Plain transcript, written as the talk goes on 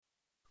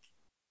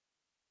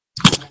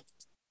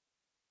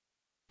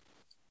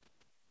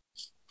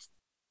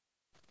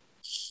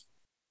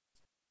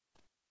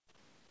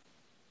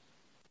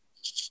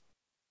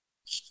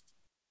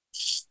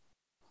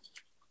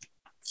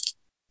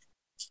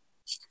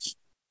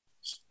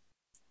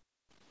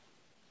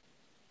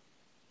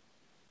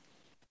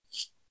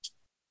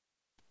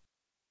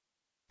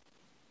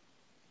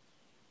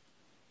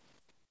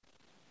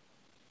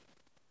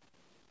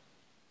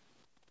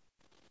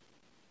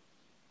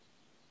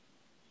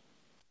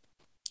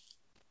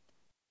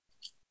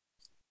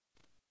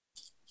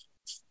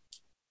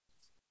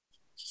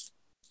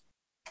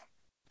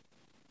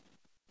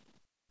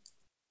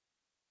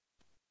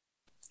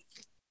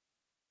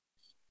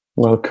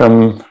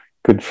Welcome,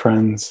 good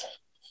friends.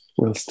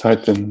 We'll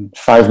start in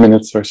 5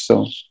 minutes or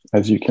so,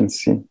 as you can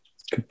see.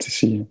 Good to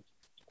see you.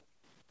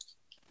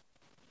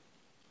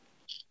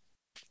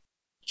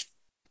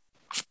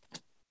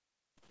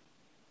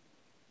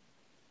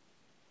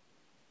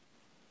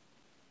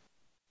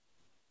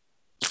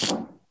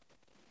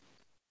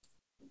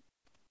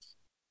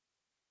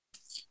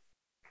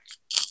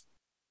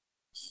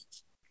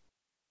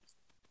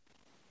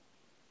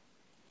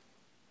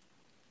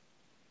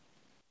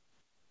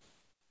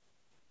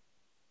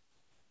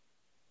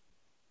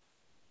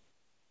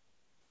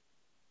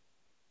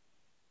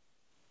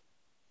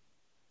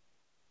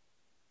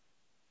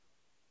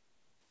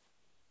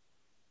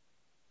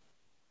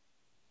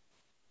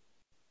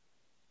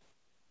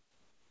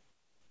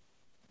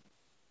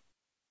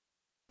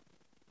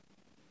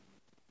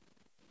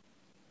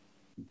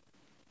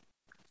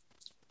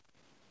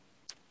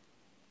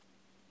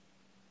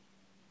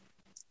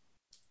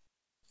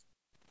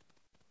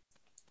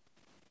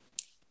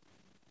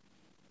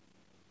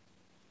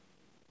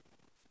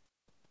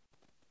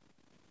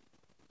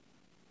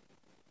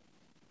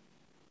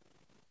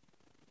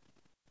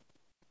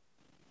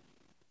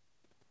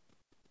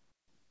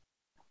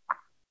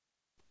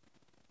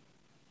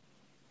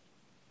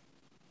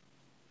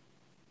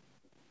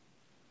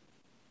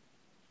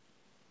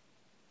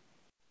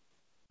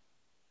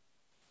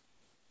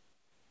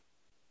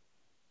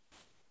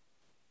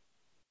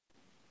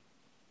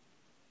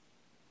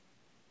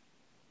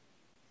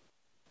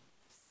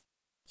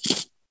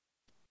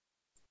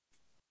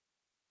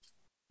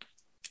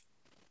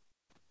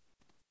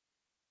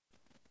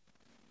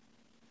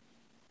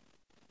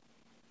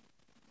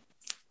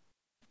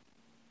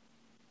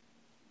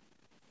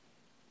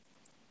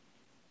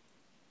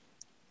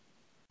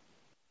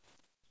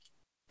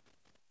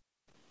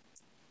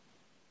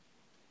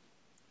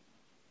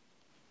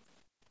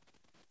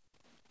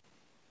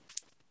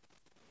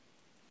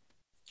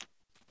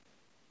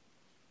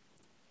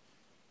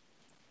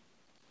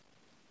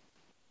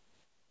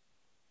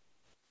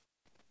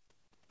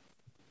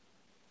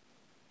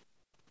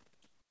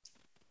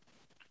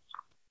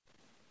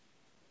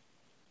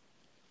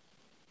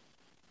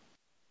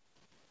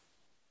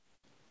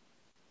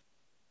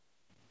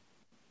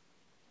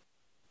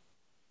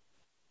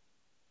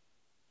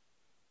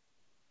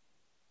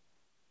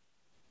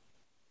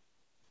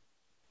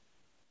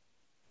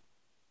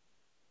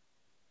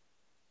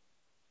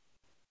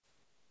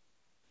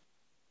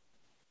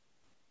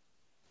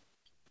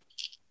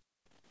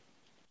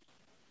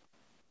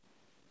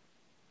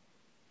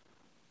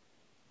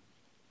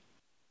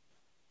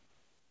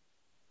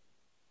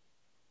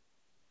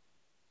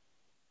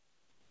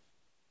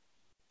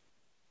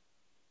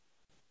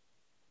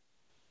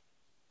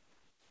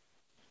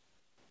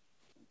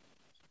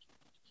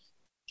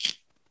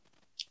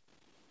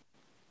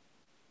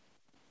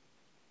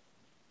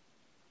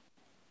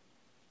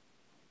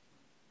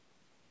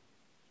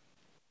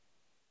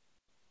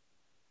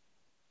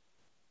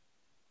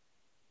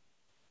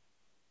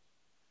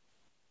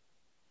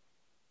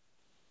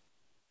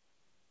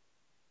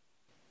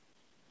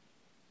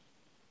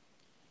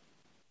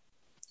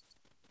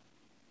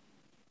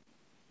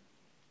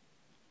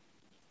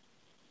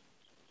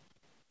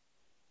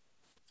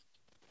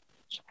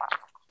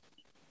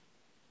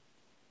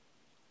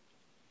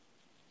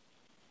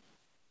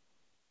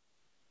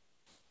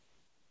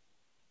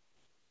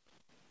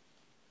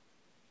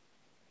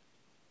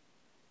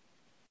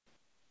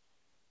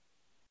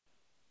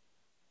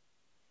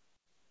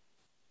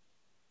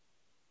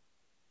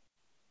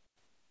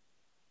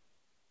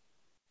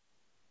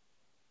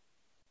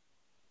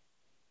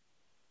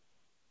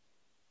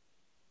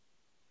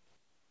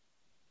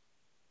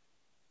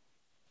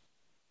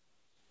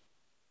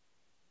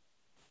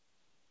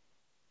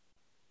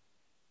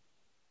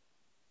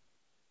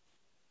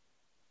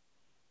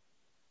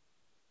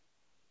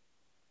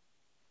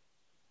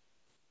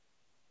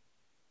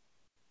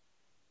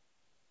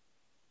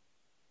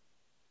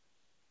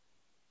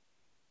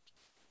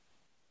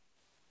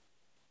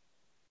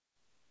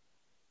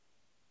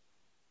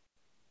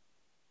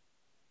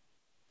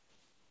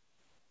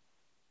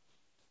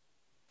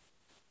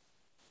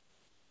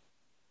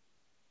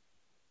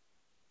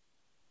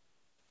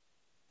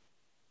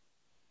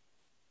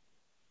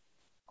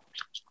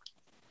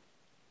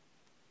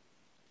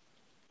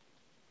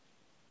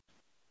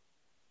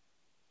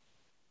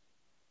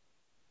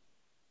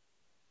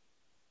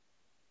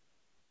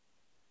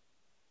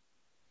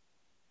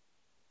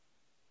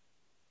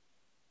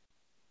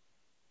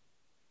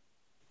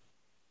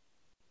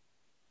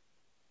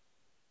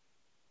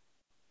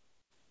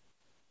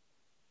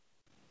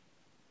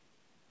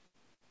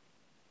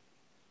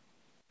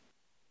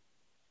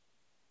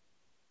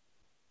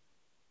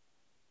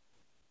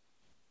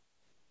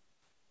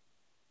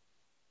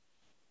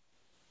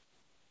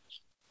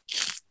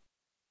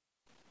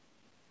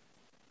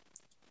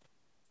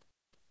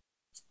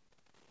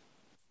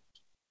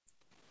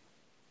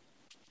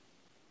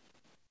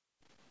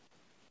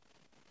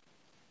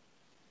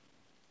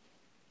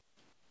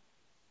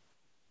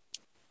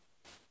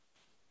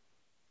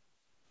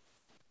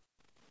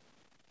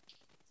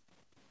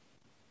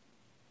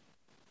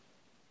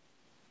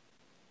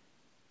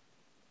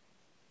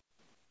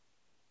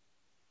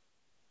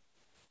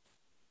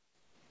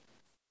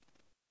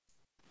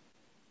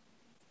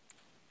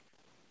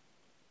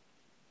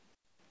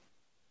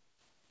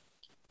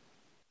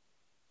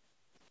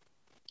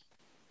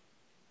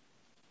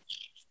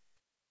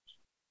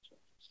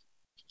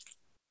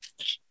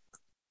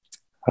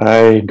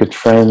 Hi, good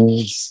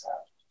friends,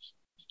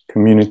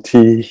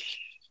 community.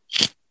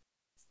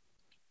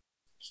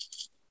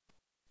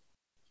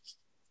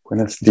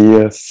 Buenos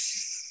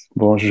dias,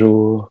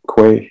 bonjour,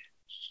 kwe.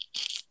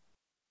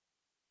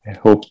 I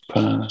hope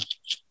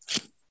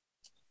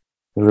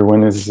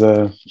everyone is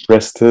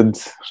rested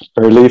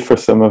early for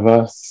some of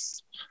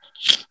us,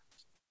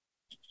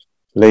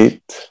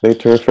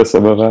 later for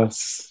some of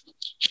us.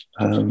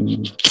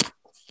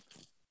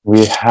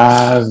 We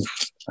have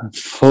a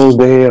full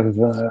day of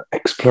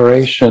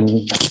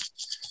exploration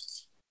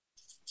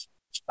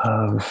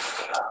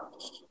of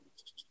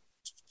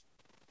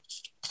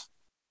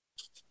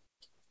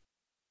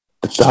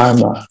the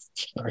Dharma,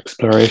 our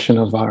exploration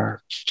of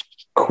our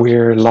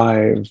queer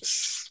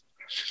lives,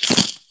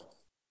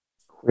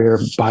 queer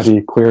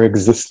body, queer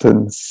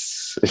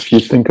existence. If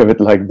you think of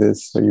it like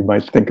this, or you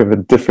might think of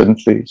it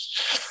differently.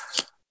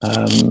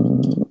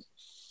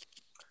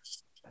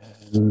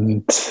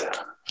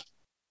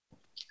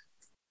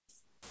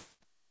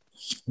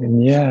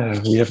 And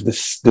yeah, we have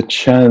the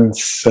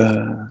chance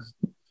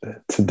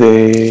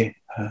today,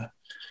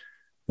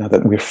 now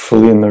that we're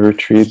fully in the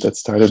retreat that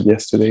started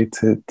yesterday,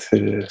 to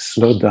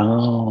slow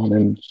down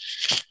and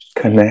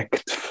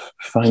connect,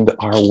 find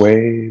our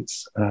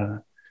ways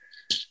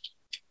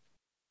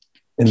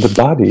in the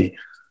body,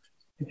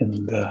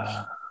 and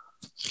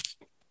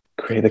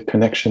create a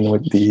connection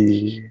with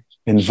the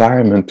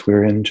environment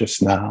we're in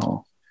just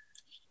now,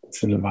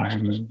 this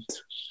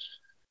environment.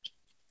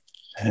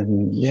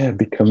 And yeah,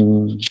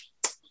 become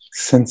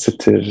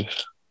sensitive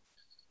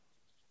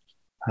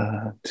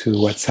to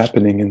what's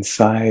happening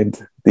inside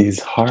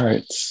these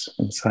hearts,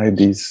 inside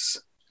these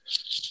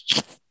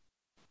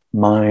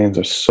minds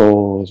or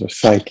souls or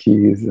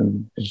psyches,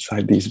 and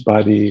inside these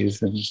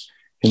bodies, and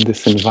in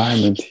this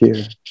environment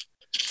here,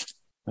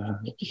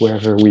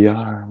 wherever we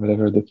are,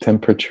 whatever the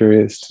temperature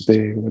is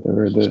today,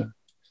 whatever the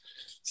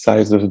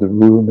size of the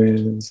room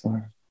is,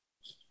 or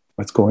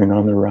what's going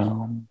on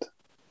around.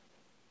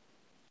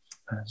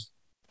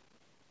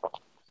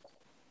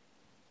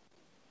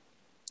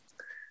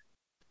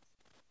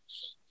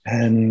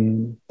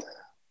 And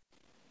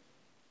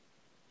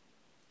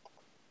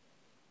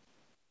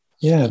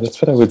yeah, that's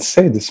what I would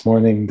say this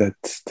morning,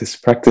 that this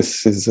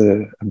practice is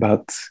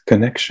about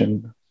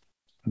connection,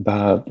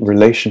 about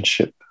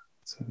relationship.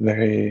 It's a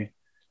very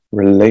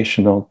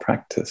relational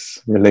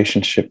practice,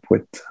 relationship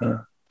with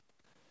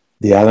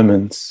the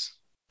elements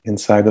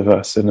inside of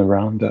us and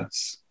around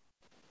us.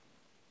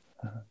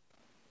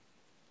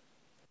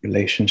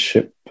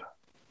 Relationship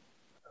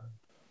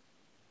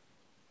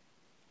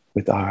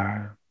with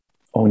our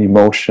own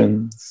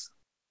emotions,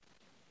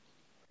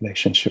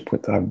 relationship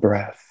with our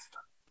breath,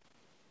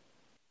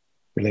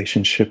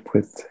 relationship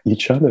with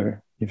each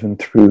other, even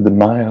through the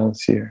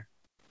miles here.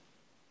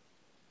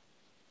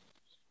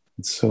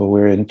 And so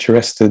we're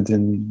interested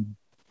in,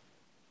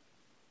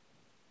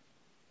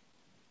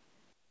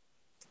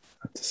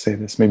 how to say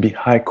this, maybe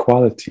high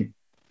quality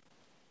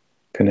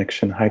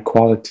connection, high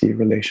quality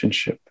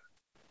relationship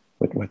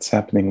with what's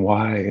happening,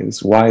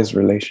 wise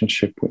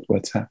relationship with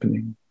what's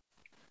happening.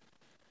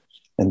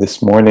 And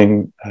this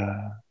morning,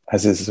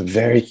 as is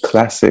very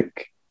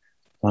classic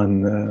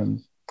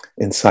on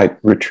Insight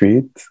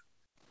Retreat,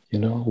 you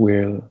know,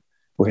 we're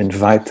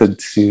invited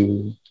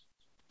to,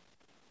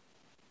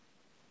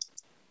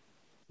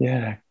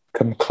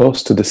 come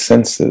close to the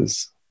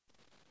senses.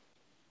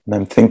 And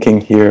I'm thinking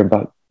here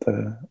about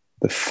the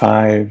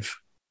five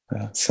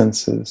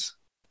senses.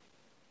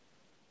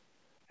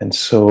 And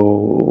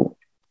so,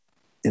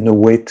 in a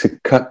way to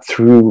cut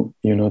through,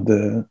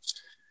 the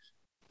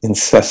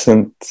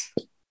incessant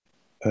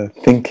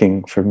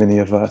thinking for many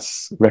of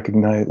us,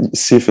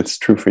 see if it's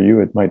true for you.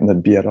 It might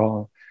not be at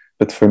all,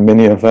 but for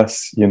many of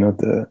us,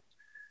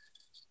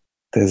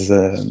 there's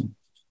a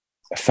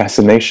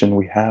fascination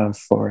we have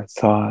for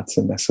thoughts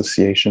and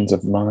associations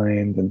of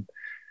mind, and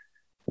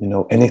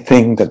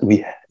anything that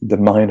the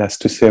mind has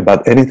to say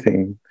about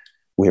anything,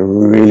 we're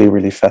really,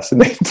 really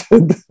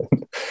fascinated,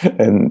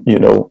 and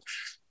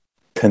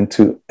tend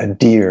to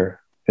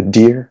adhere.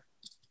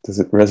 Does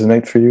it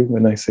resonate for you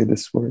when I say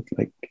this word?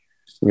 Like,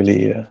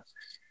 really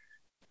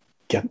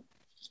get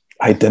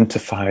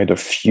identified or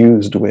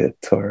fused with,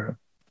 or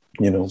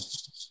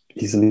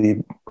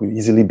easily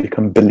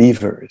become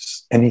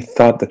believers. Any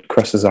thought that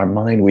crosses our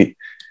mind, we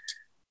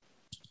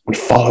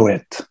follow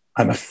it.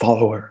 I'm a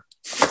follower.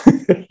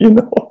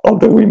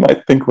 Although we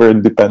might think we're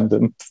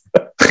independent,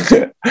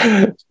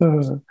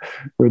 we're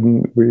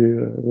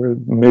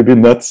maybe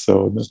not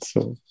so.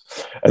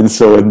 And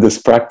so in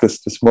this practice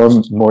this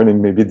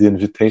morning, maybe the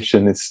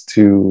invitation is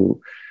to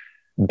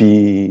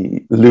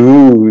be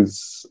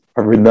loose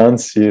or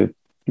renunciate,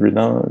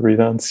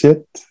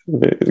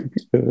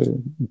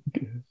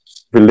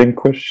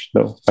 relinquish.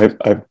 No,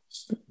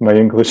 my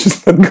English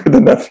is not good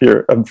enough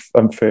here. I'm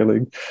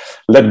failing.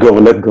 Let go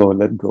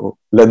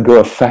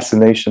of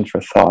fascination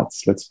for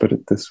thoughts. Let's put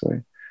it this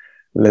way.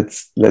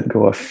 Let's let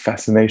go of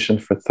fascination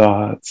for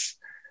thoughts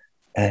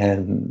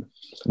and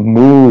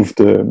move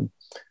the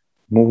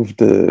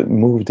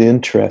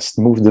interest,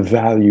 move the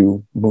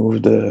value,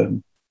 move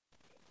the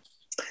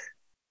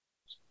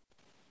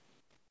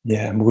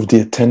yeah, move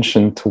the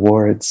attention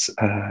towards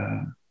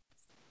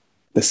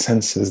the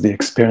senses, the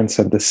experience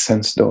at the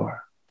sense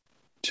door,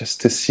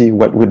 just to see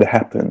what would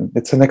happen.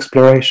 It's an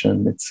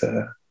exploration.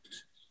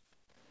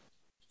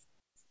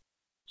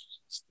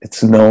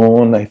 It's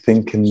known, I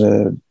think, in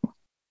the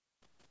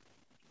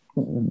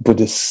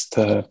Buddhist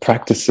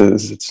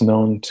practices. It's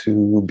known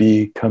to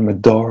become a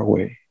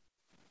doorway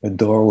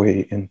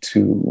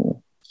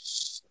into,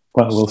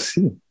 well, we'll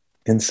see,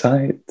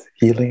 insight,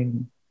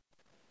 healing,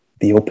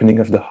 the opening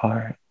of the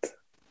heart,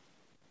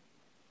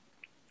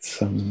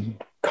 some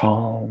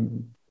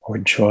calm or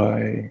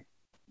joy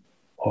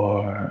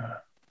or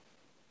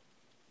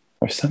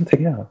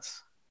something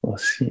else. We'll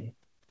see.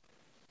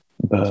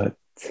 But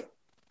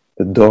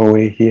the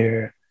doorway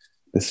here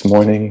this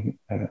morning,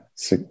 the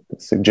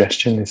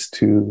suggestion is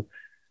to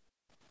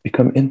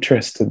become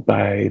interested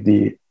by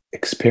the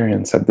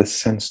experience at the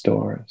sense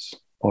doors,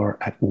 or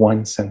at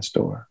one sense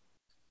door,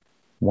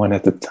 one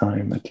at a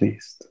time at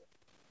least,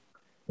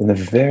 in a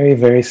very,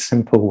 very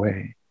simple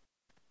way,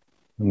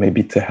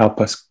 maybe to help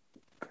us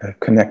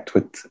connect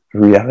with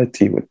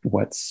reality, with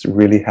what's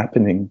really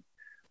happening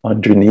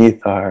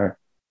underneath our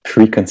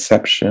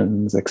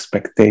preconceptions,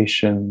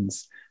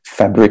 expectations,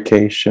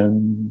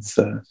 fabrications,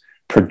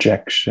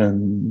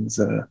 projections,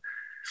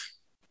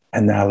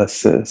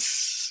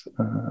 analysis,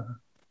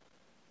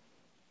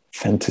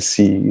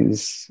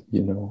 fantasies,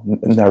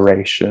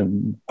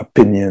 narration,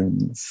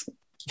 opinions.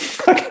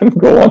 I can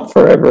go on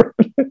forever.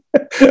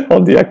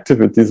 All the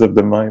activities of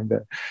the mind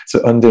there.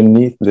 So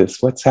underneath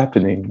this, what's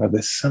happening? Well,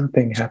 there's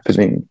something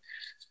happening,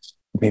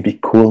 maybe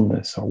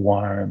coolness or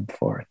warmth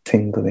or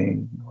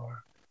tingling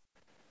or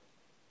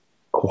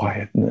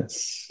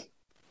quietness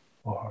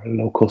or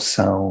local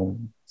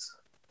sounds.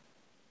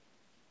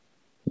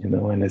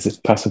 And is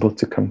it possible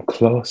to come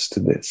closer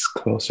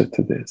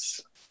to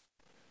this?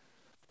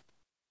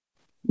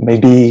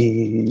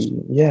 Maybe,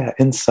 yeah,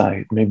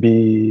 insight,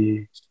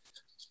 maybe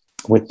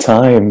with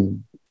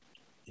time,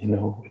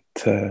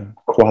 with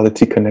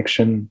quality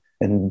connection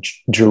and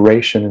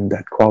duration in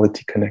that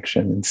quality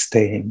connection, and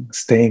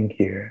staying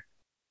here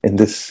in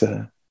this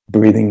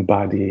breathing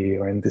body,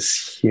 or in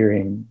this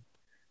hearing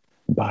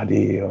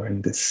body, or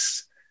in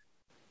this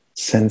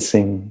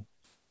sensing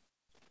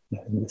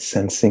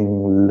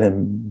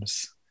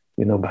limbs,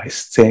 by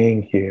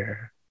staying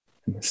here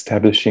and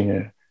establishing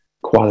a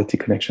quality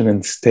connection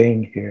and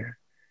staying here.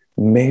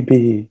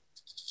 Maybe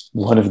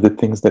one of the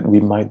things that we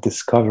might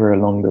discover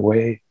along the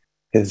way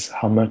is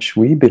how much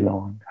we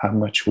belong, how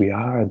much we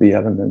are the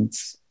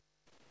elements,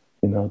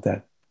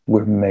 that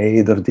we're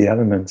made of the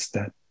elements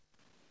that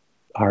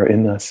are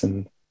in us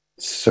and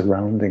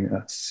surrounding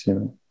us,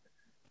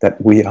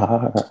 that we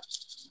are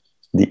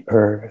the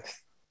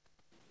earth,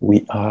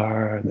 we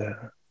are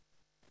the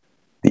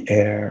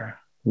air,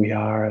 we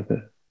are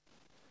the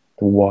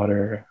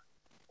water,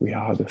 we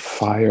are the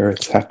fire,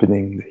 it's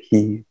happening, the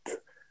heat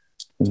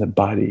in the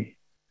body,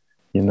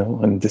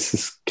 and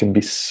this can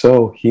be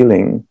so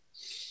healing.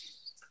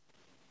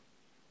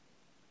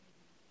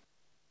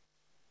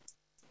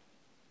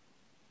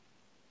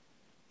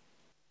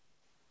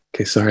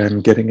 Okay, sorry,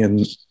 I'm getting a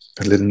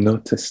little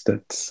notice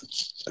that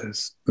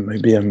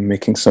maybe I'm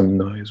making some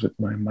noise with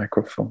my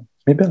microphone.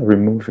 Maybe I'll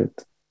remove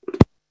it.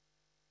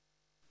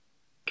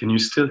 Can you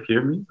still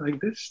hear me like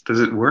this? Does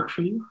it work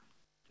for you?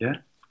 Yeah?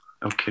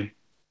 Okay.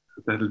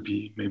 That'll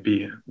be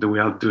maybe the way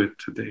I'll do it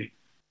today.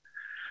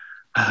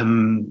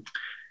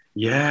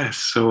 Yeah,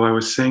 so I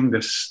was saying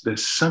there's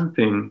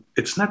something,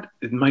 it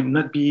might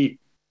not be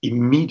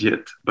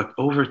immediate, but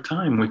over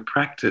time with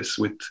practice,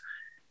 with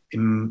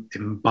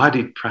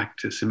embodied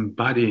practice,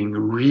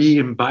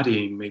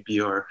 re-embodying maybe,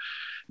 or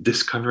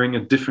discovering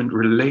a different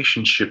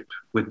relationship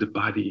with the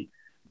body,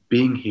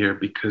 being here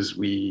because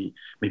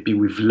maybe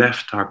we've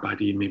left our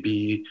body,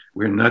 maybe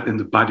we're not in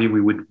the body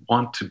we would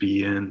want to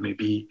be in,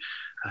 maybe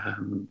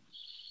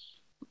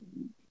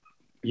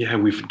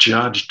we've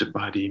judged the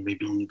body,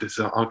 maybe there's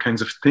all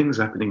kinds of things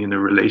happening in a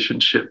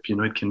relationship,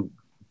 it can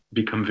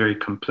become very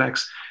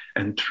complex.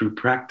 And through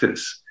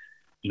practice,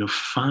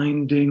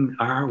 finding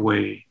our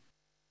way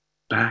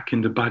back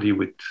in the body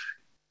with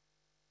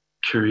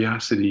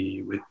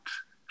curiosity, with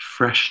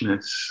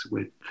freshness,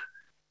 with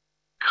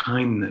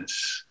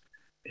kindness,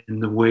 in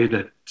the way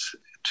that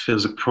it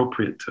feels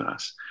appropriate to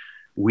us,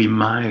 we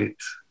might,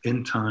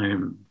 in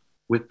time,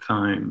 with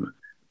time,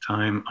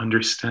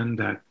 understand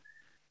that,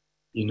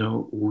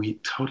 we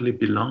totally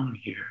belong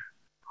here.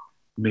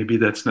 Maybe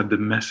that's not the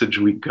message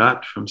we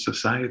got from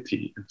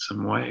society in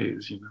some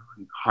ways, in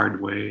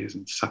hard ways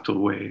and subtle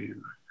ways.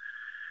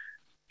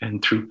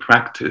 And through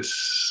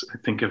practice, I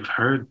think I've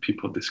heard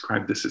people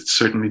describe this. It's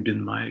certainly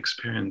been my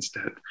experience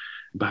that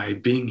by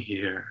being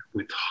here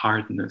with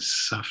hardness,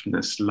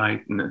 softness,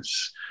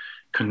 lightness,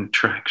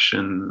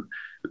 contraction,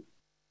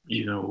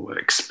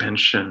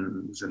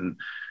 expansions, and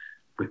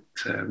with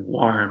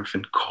warmth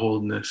and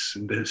coldness,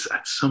 and there's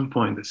at some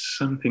point there's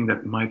something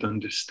that might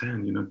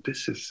understand,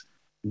 this is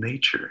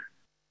nature.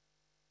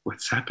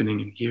 What's happening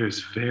in here is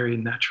very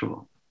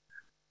natural.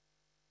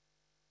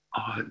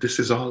 This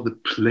is all the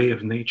play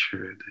of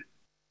nature.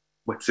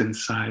 what's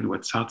inside,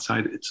 what's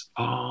outside. It's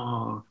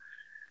all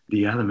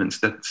the elements.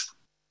 That's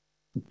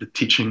the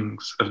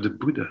teachings of the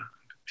Buddha,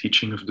 the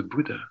teaching of the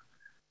Buddha,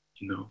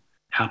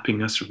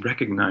 helping us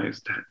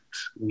recognize that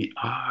we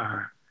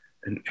are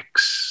an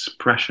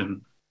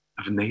expression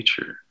of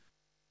nature,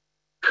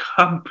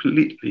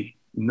 completely,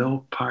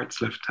 no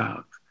parts left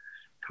out,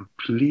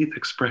 complete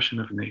expression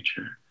of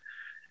nature.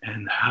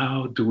 And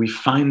how do we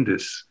find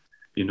this,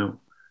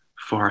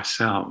 for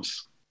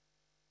ourselves?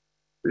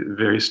 A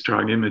very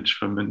strong image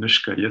from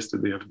Anushka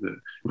yesterday of the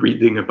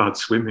reading about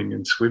swimming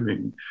and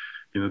swimming.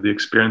 The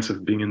experience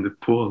of being in the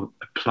pool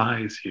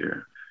applies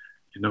here.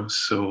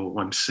 So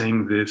I'm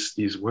saying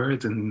these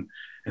words, and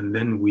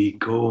then we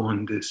go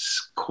on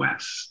this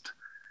quest,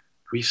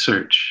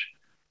 research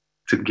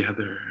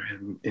together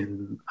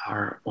in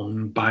our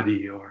own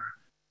body, or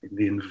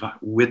in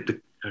with the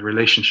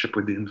relationship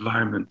with the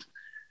environment.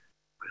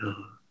 We'll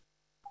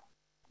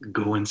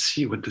go and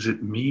see, what does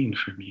it mean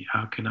for me?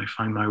 How can I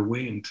find my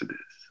way into this?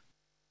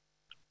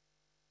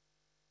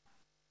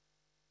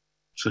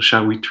 So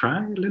shall we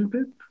try a little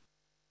bit?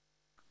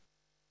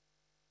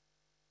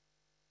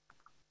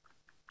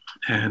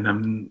 And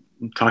I'm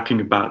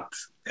talking about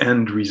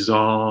end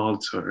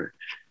results, or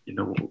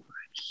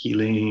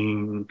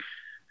healing,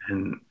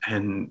 and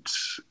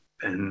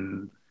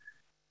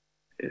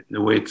in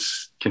a way it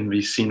can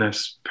be seen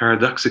as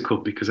paradoxical,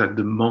 because at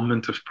the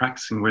moment of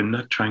practicing, we're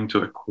not trying to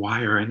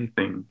acquire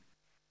anything.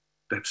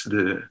 That's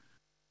the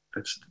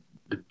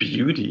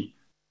beauty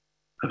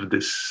of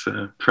this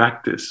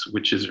practice,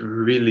 which is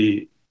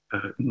really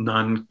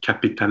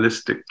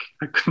non-capitalistic,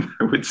 I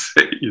would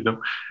say.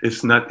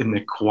 It's not in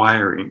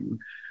acquiring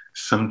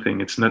something,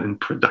 it's not in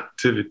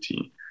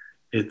productivity,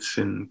 it's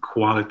in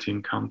quality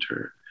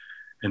encounter.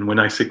 And when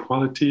I say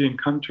quality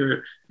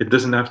encounter, it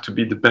doesn't have to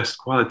be the best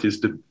quality. It's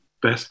the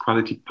best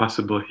quality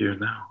possible here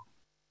now,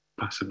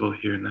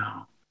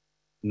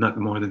 not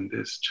more than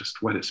this,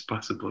 just what is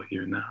possible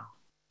here now.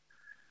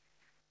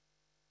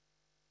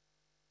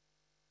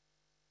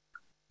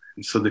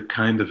 And so the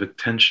kind of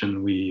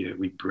attention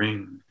we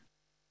bring,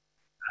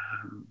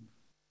 and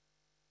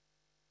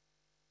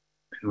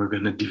we're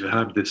going to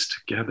develop this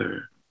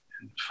together,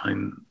 and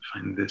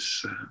find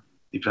this,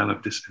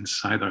 develop this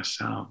inside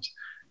ourselves.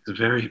 It's a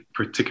very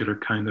particular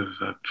kind of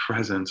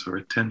presence or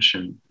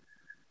attention.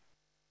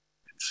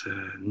 It's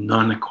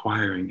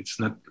non-acquiring. It's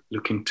not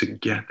looking to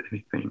get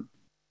anything.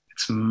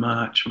 It's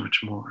much,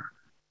 much more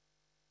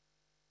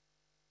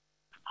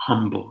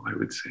humble, I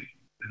would say,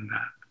 than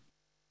that.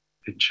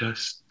 It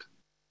just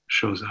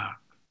shows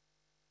up.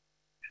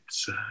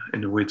 It's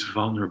in a way, it's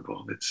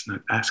vulnerable. It's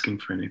not asking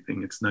for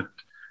anything. It's not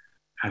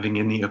having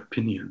any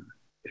opinion.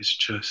 It's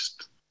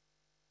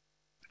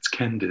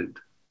candid.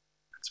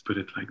 Let's put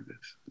it like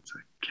this. It's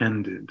a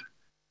candid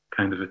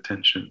kind of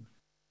attention.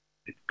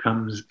 It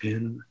comes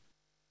in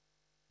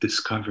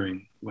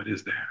discovering what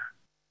is there,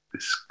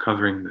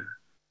 discovering the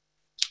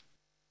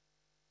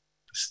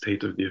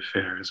state of the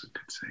affair, as we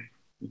could say,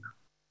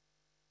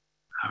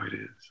 how it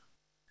is.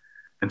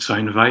 And so I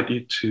invite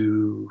you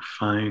to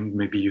find,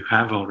 maybe you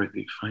have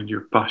already, find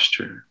your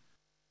posture.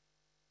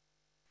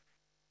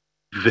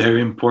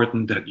 Very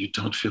important that you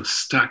don't feel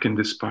stuck in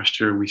this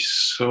posture. We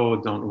so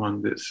don't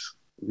want this.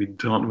 We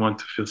don't want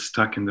to feel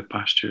stuck in the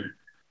posture.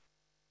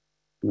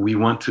 We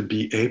want to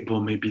be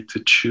able maybe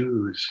to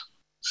choose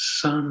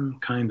some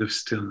kind of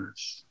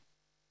stillness.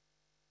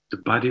 The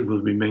body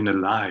will remain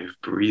alive,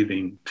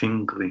 breathing,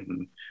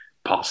 tingling,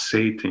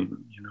 pulsating,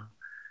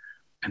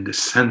 and the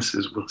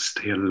senses will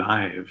stay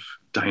alive,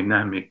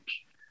 dynamic,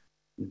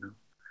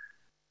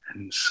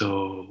 And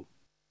so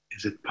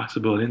is it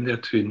possible in there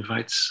to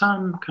invite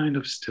some kind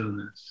of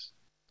stillness,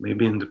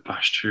 maybe in the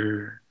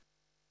posture,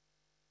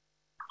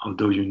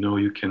 although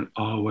you can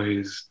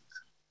always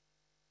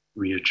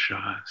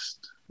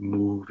readjust,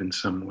 move in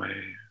some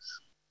ways.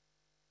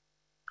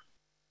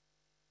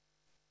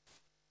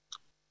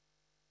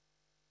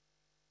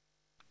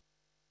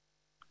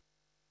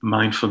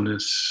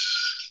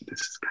 Mindfulness,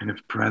 this kind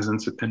of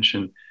presence,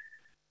 attention,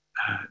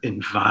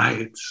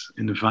 invites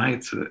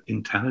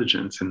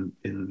intelligence in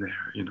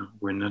there.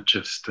 We're not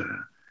just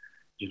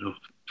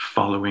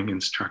following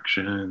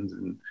instructions,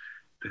 and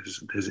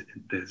there's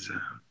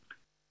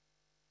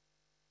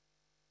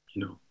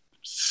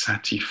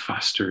Sati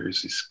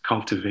fosters, is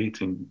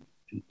cultivating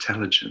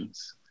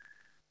intelligence.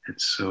 And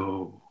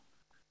so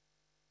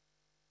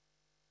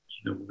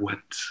what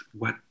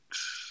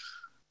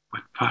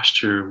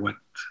posture, what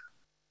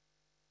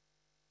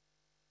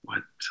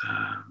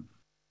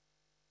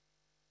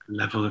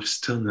level of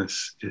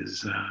stillness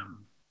is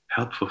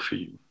helpful for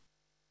you.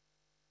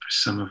 For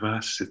some of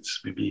us,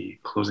 it's maybe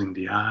closing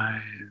the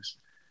eyes,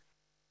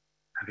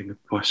 having a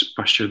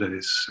posture that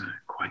is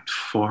quite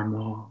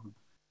formal.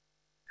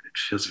 It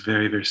feels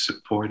very, very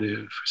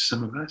supportive. For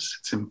some of us,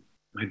 it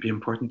might be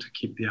important to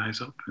keep the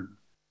eyes open,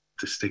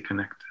 to stay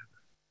connected,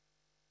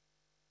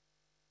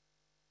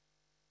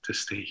 to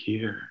stay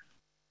here.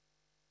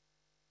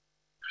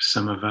 For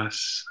some of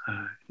us,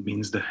 it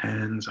means the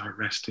hands are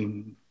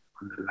resting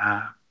on the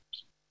lap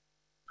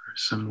or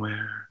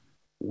somewhere,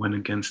 one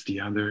against the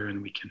other,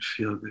 and we can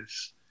feel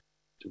this,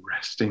 the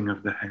resting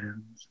of the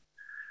hands.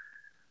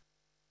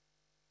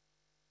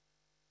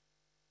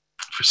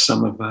 For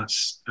some of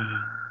us,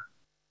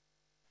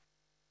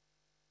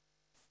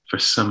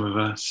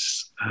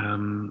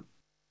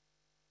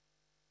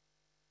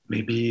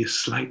 maybe a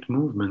slight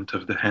movement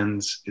of the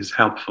hands is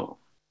helpful.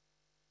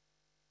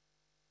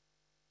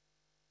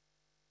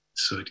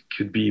 So it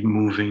could be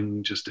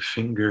moving just the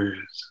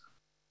fingers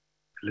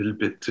a little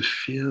bit to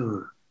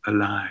feel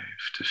alive,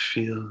 to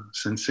feel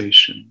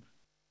sensation,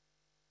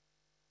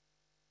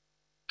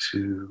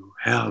 to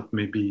help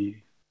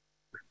maybe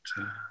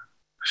with a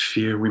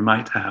fear we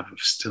might have of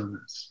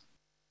stillness.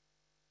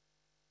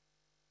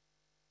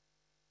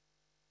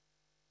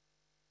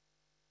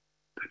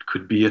 That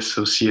could be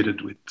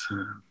associated with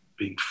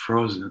being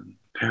frozen,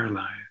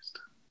 paralyzed.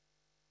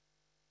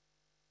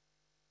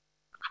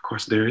 Of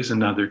course, there is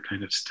another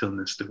kind of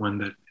stillness, the one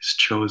that is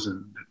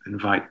chosen, that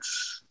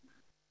invites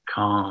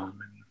calm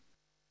and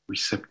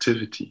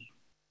receptivity.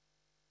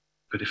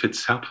 But if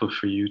it's helpful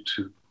for you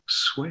to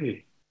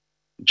sway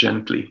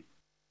gently,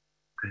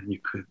 then you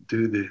could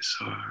do this.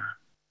 Or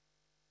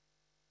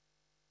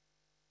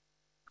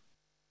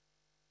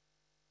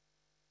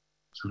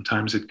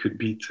sometimes it could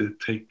be to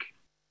take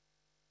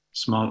a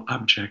small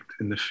object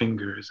in the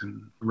fingers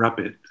and rub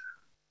it,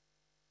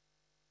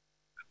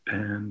 a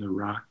pen, a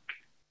rock.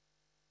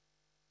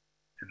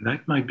 And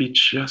that might be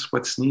just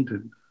what's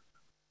needed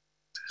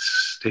to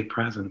stay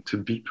present, to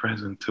be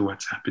present to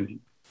what's happening.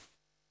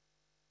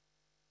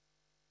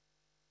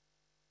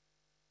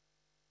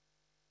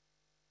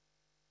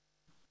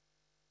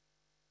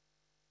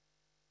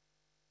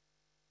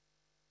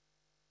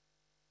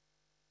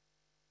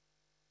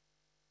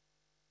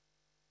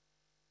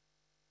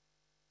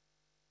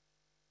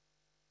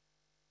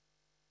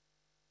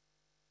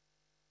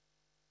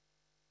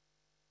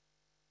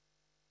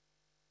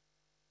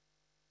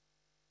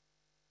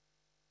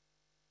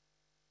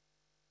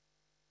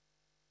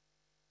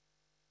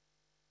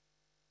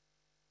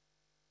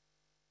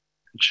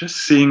 Just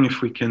seeing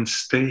if we can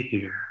stay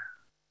here.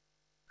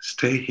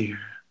 Stay here.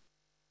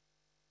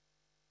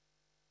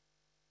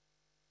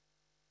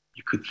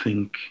 You could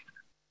think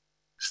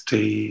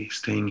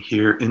staying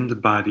here in the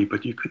body,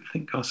 but you could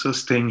think also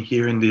staying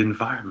here in the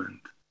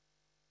environment.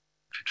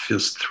 If it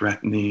feels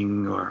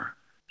threatening, or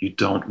you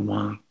don't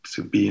want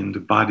to be in the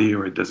body,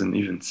 or it doesn't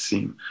even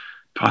seem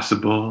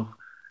possible,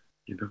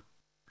 then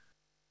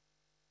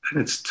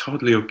it's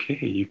totally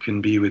okay. You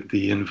can be with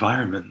the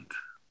environment.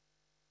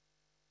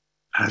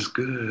 As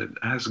good,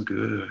 as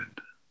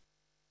good.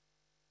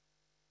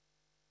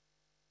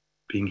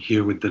 Being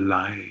here with the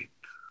light,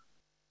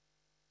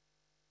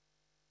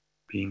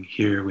 being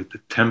here with the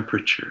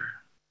temperature,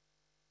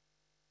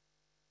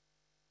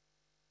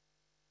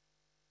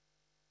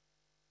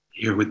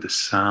 here with the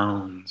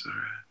sounds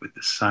or with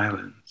the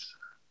silence.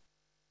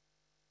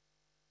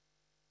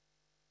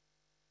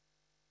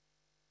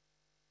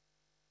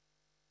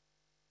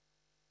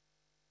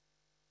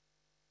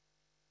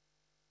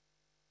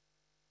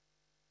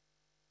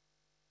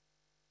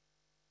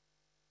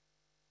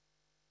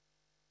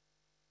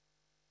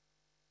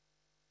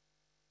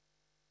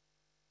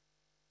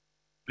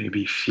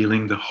 Maybe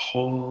feeling the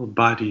whole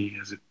body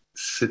as it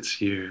sits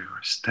here,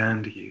 or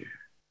stand here,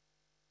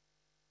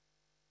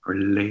 or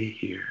lay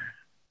here.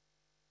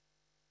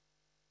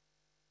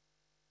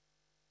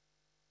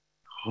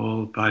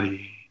 Whole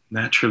body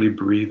naturally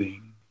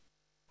breathing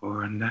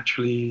or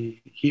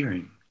naturally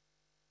hearing.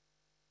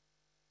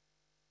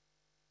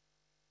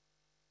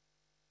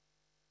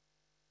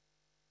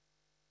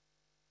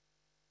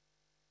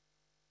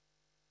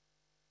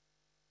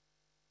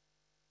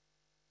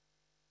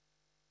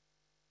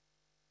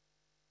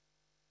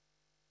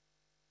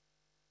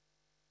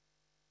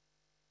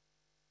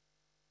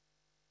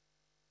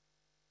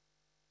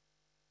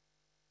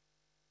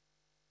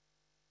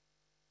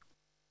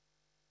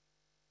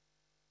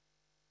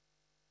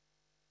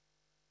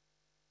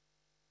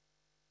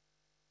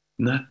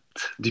 Not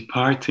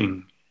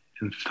departing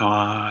in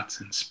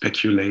thoughts and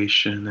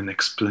speculation and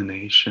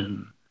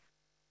explanation.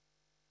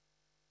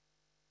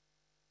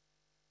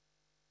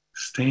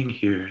 Staying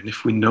here. And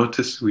if we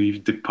notice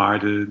we've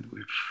departed,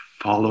 we've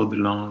followed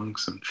along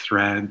some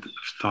thread of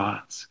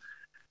thoughts,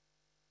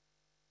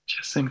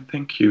 just saying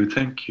thank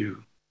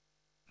you,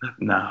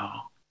 not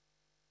now.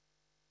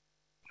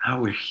 Now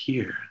we're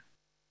here.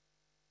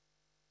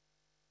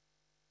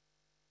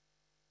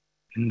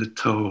 In the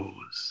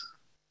toes,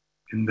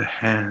 in the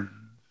hands,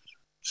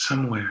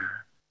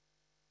 somewhere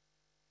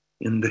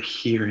in the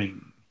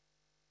hearing,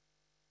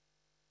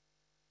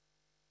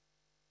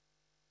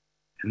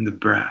 in the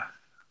breath,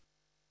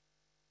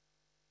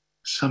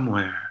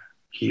 somewhere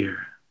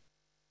here.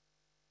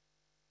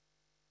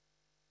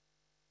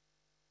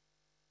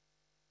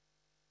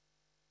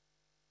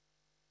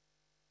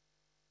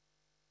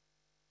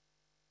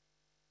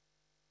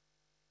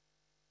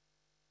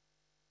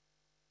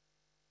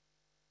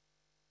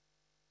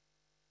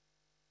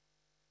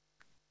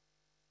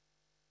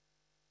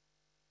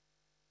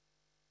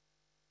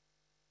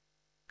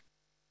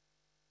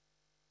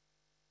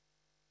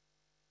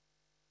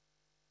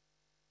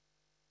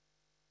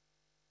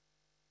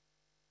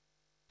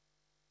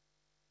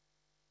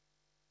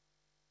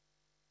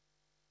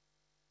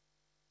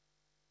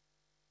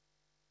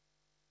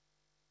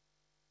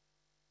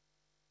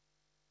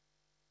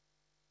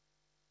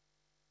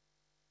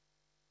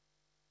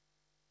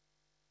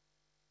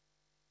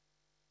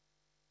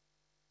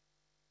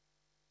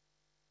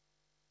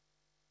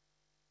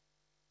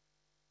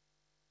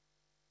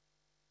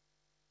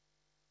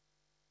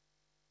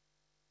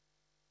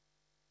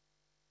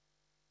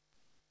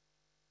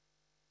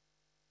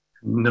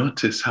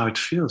 Notice how it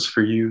feels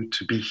for you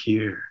to be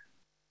here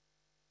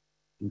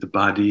in the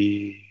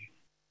body,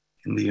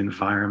 in the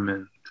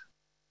environment.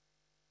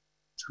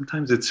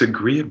 Sometimes it's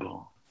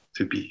agreeable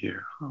to be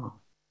here. Oh,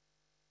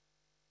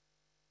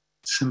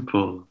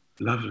 simple,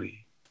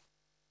 lovely.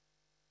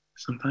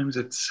 Sometimes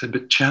it's a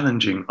bit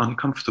challenging,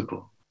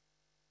 uncomfortable.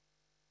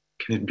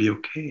 Can it be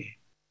okay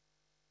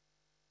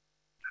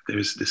that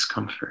there's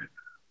discomfort?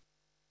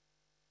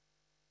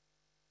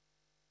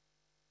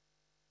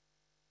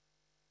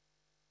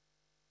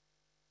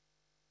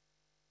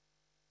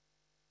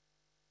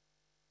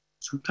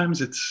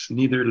 Sometimes it's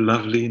neither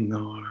lovely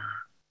nor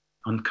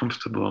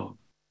uncomfortable.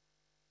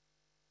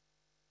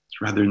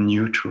 It's rather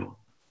neutral,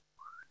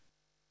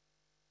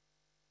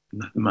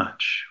 not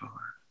much. Or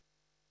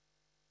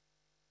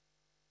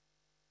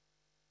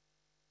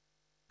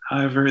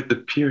however it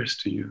appears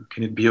to you,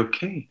 can it be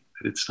okay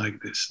that it's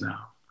like this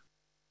now?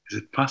 Is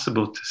it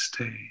possible to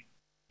stay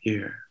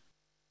here?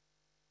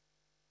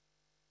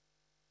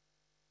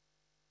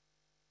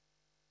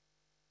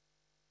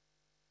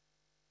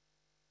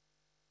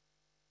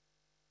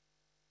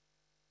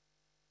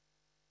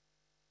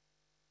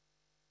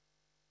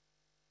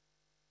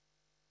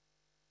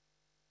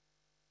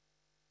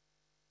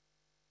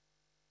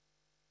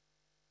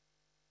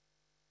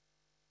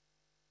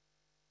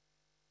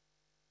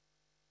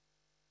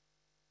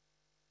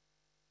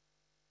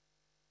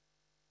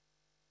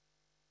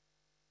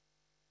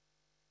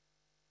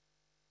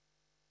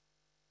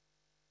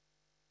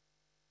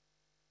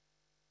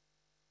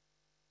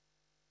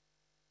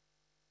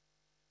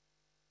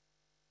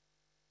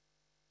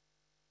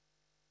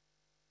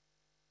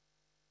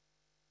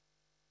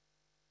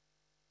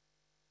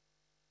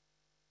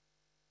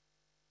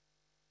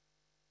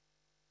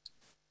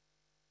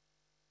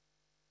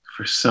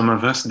 For some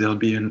of us, there'll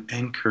be an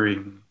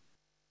anchoring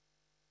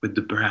with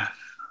the breath,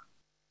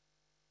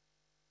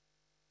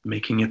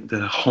 making it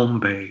the home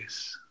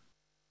base,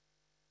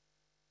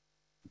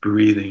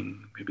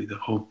 breathing, maybe the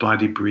whole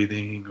body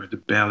breathing or the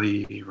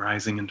belly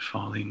rising and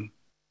falling.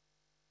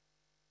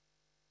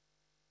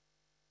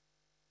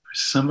 For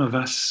some of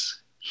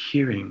us,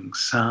 hearing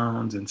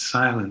sounds and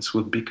silence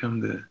will become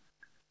the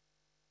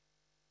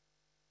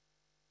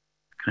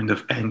kind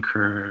of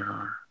anchor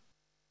or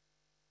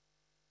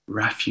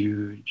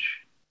refuge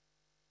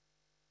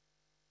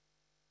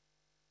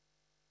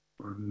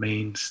or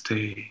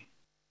mainstay.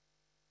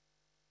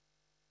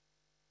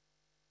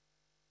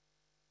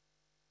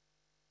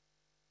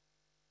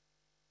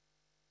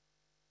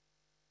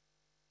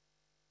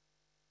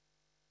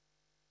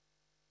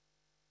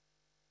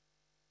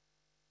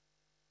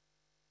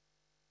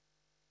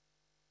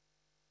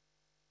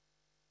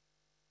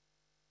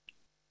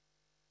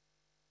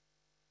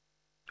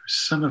 For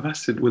some of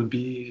us, it will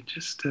be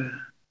just a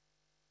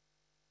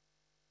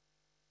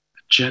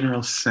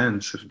general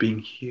sense of being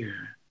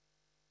here.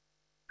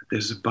 That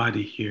there's a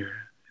body here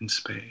in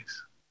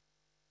space,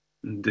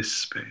 in this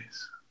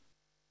space.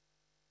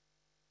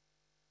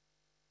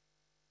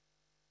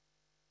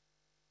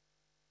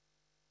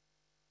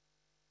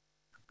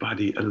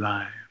 Body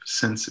alive,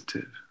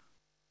 sensitive.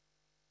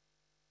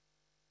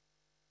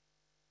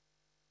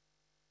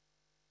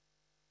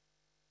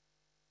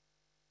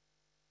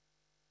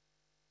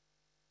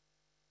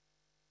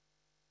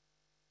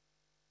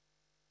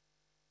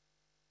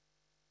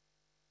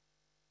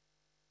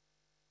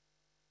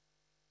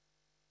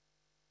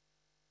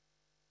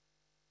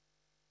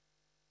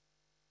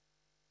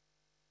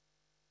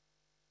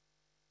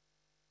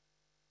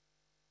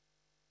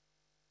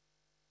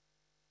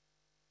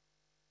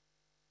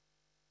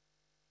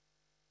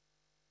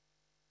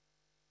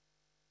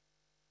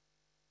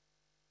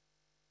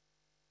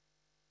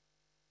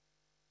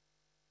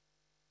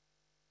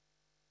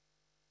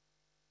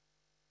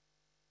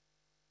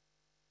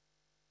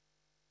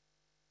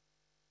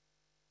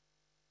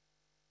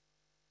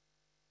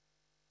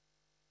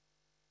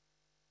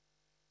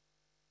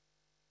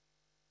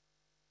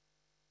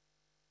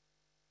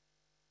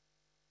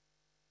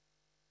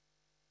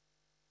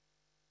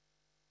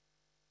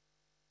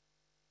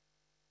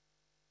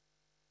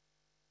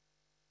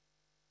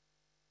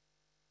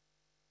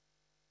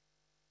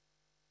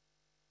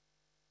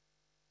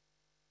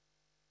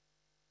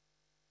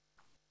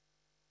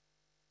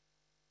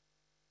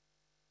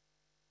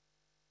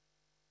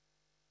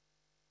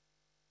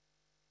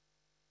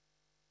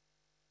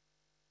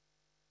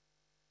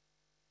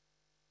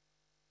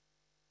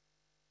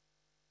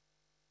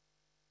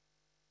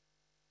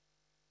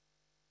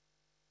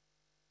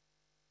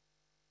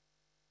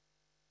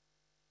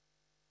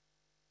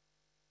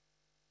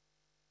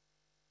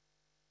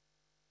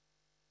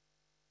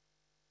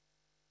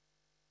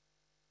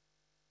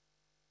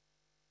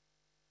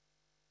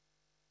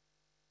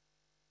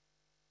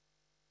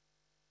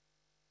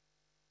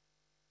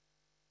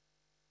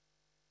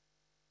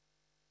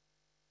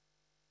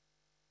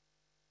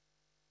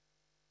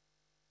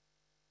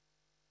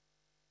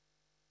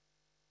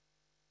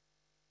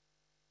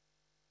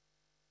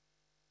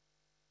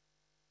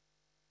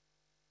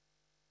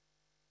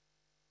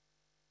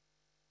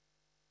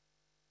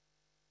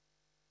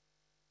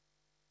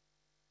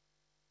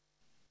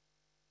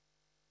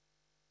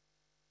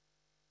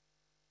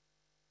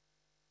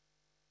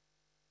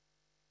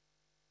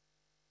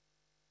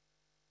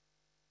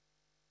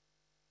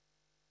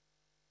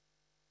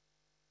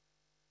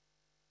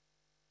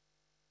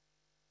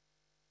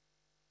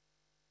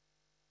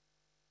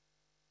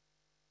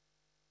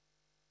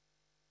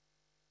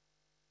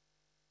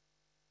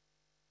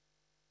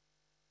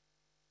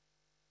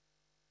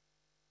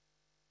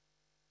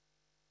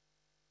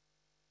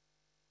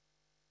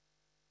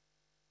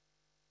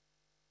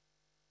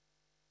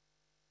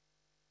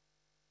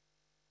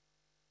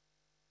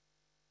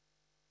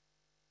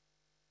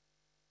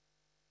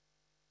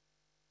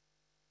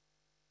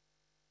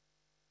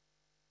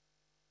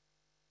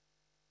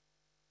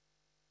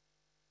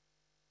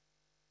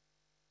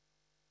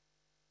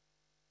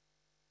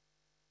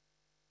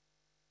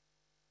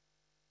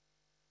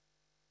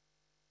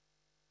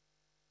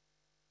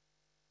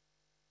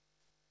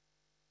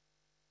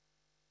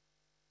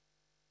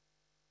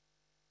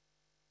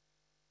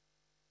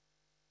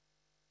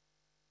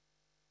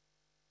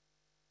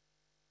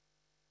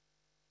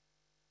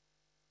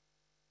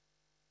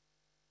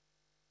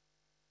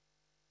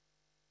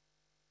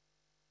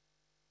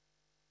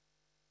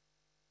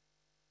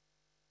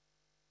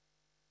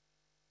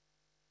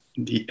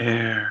 The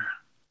air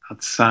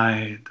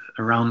outside,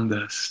 around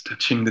us,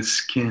 touching the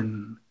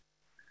skin.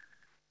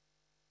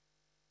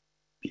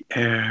 The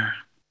air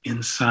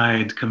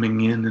inside,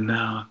 coming in and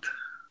out.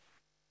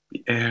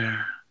 The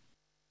air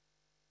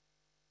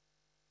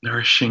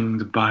nourishing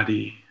the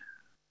body.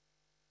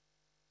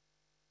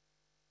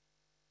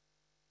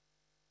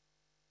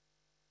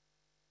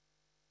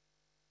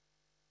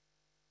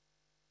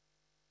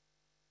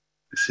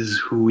 This is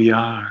who we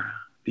are,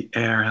 the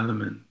air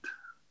element.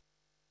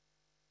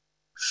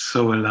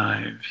 So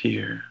alive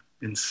here,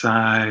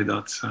 inside,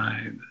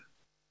 outside.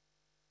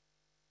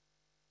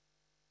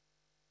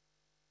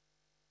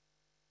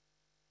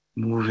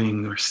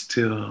 Moving or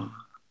still.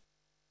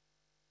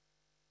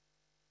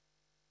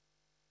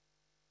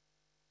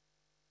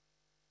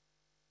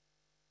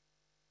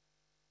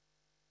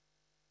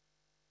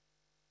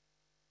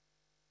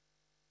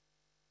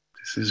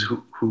 This is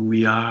who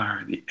we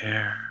are, the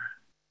air.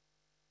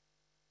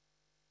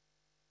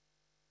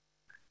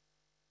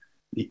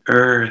 The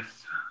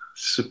earth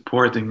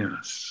supporting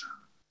us,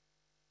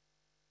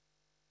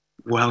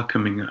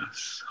 welcoming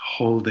us,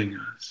 holding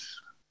us.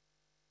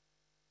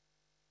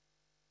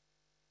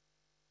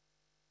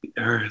 The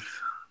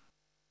earth,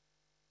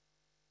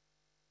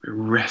 we're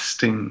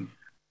resting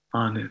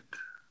on it.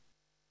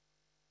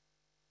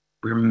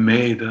 We're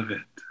made of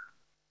it.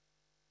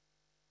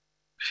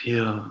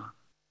 Feel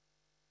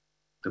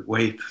the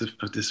weight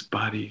of this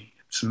body.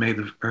 It's made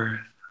of earth.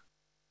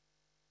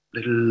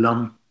 Little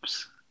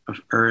lumps of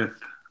earth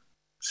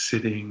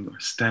sitting or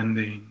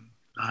standing,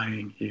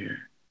 lying here.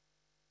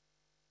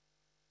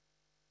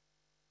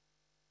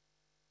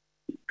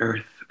 The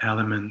earth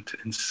element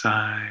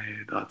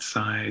inside,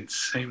 outside,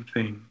 same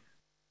thing.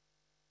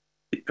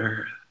 The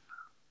earth.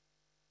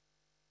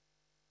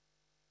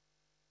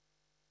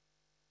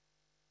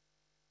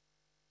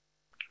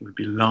 We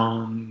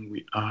belong,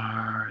 we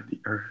are the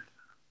earth.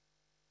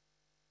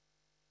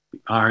 We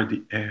are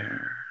the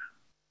air.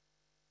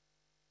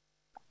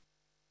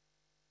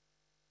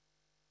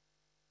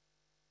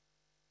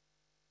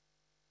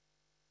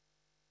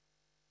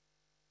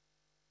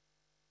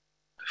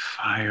 The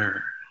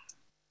fire,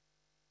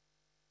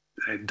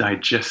 the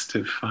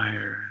digestive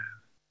fire,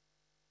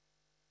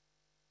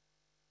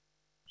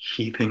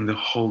 heating the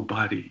whole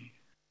body.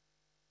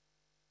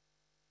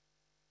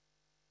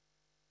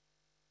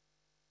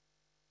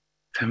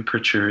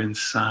 Temperature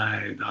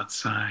inside,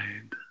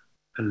 outside,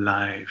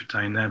 alive,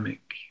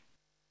 dynamic.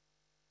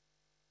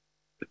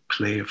 The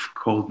play of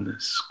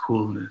coldness,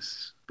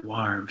 coolness,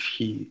 warmth,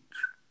 heat.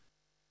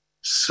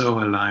 So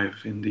alive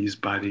in these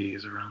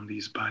bodies, around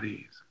these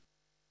bodies.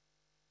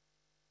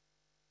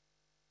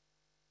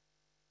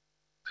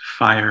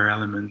 Fire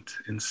element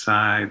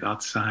inside,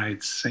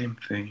 outside, same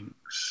thing,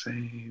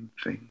 same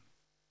thing.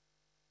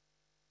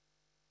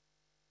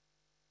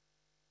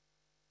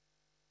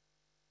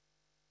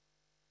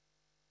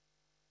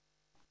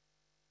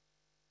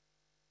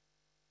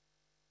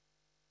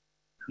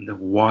 And the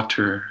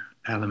water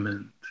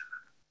element,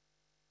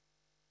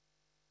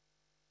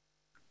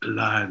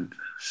 blood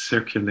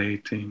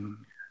circulating,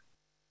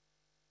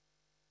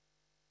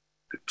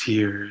 the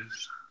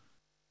tears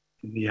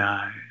in the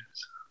eyes,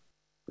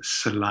 the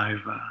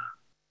saliva,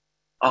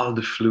 all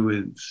the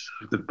fluids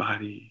of the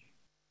body,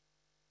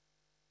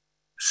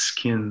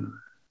 skin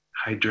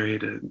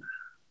hydrated.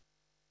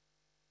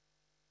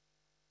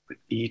 With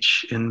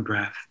each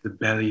in-breath, the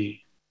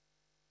belly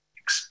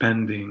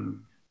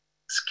expanding,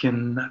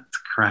 skin not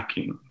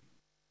cracking,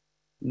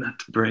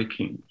 not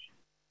breaking,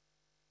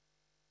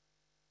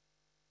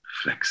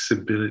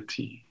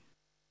 flexibility,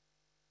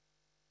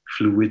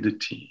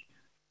 fluidity,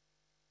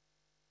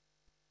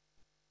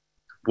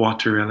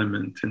 water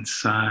element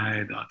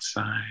inside,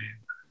 outside.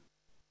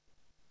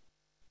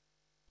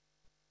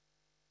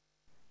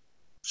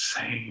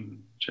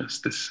 Same,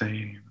 just the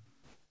same.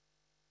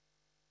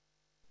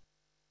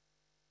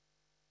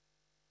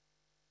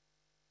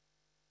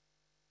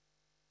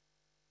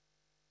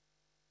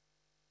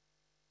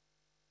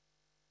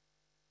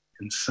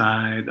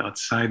 Inside,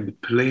 outside, the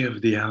play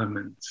of the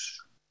elements.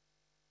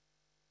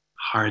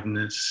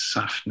 Hardness,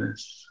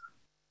 softness,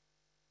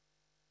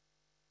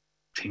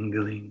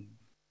 tingling,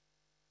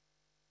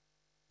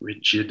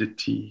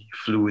 rigidity,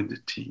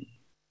 fluidity.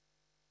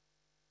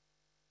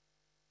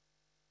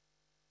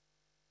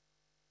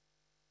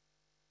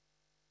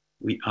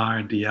 We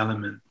are the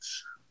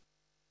elements.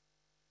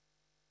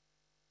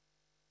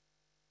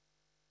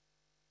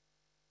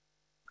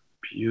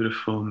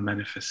 Beautiful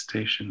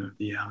manifestation of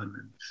the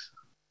elements,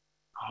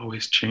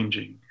 always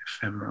changing,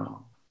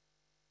 ephemeral,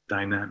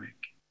 dynamic.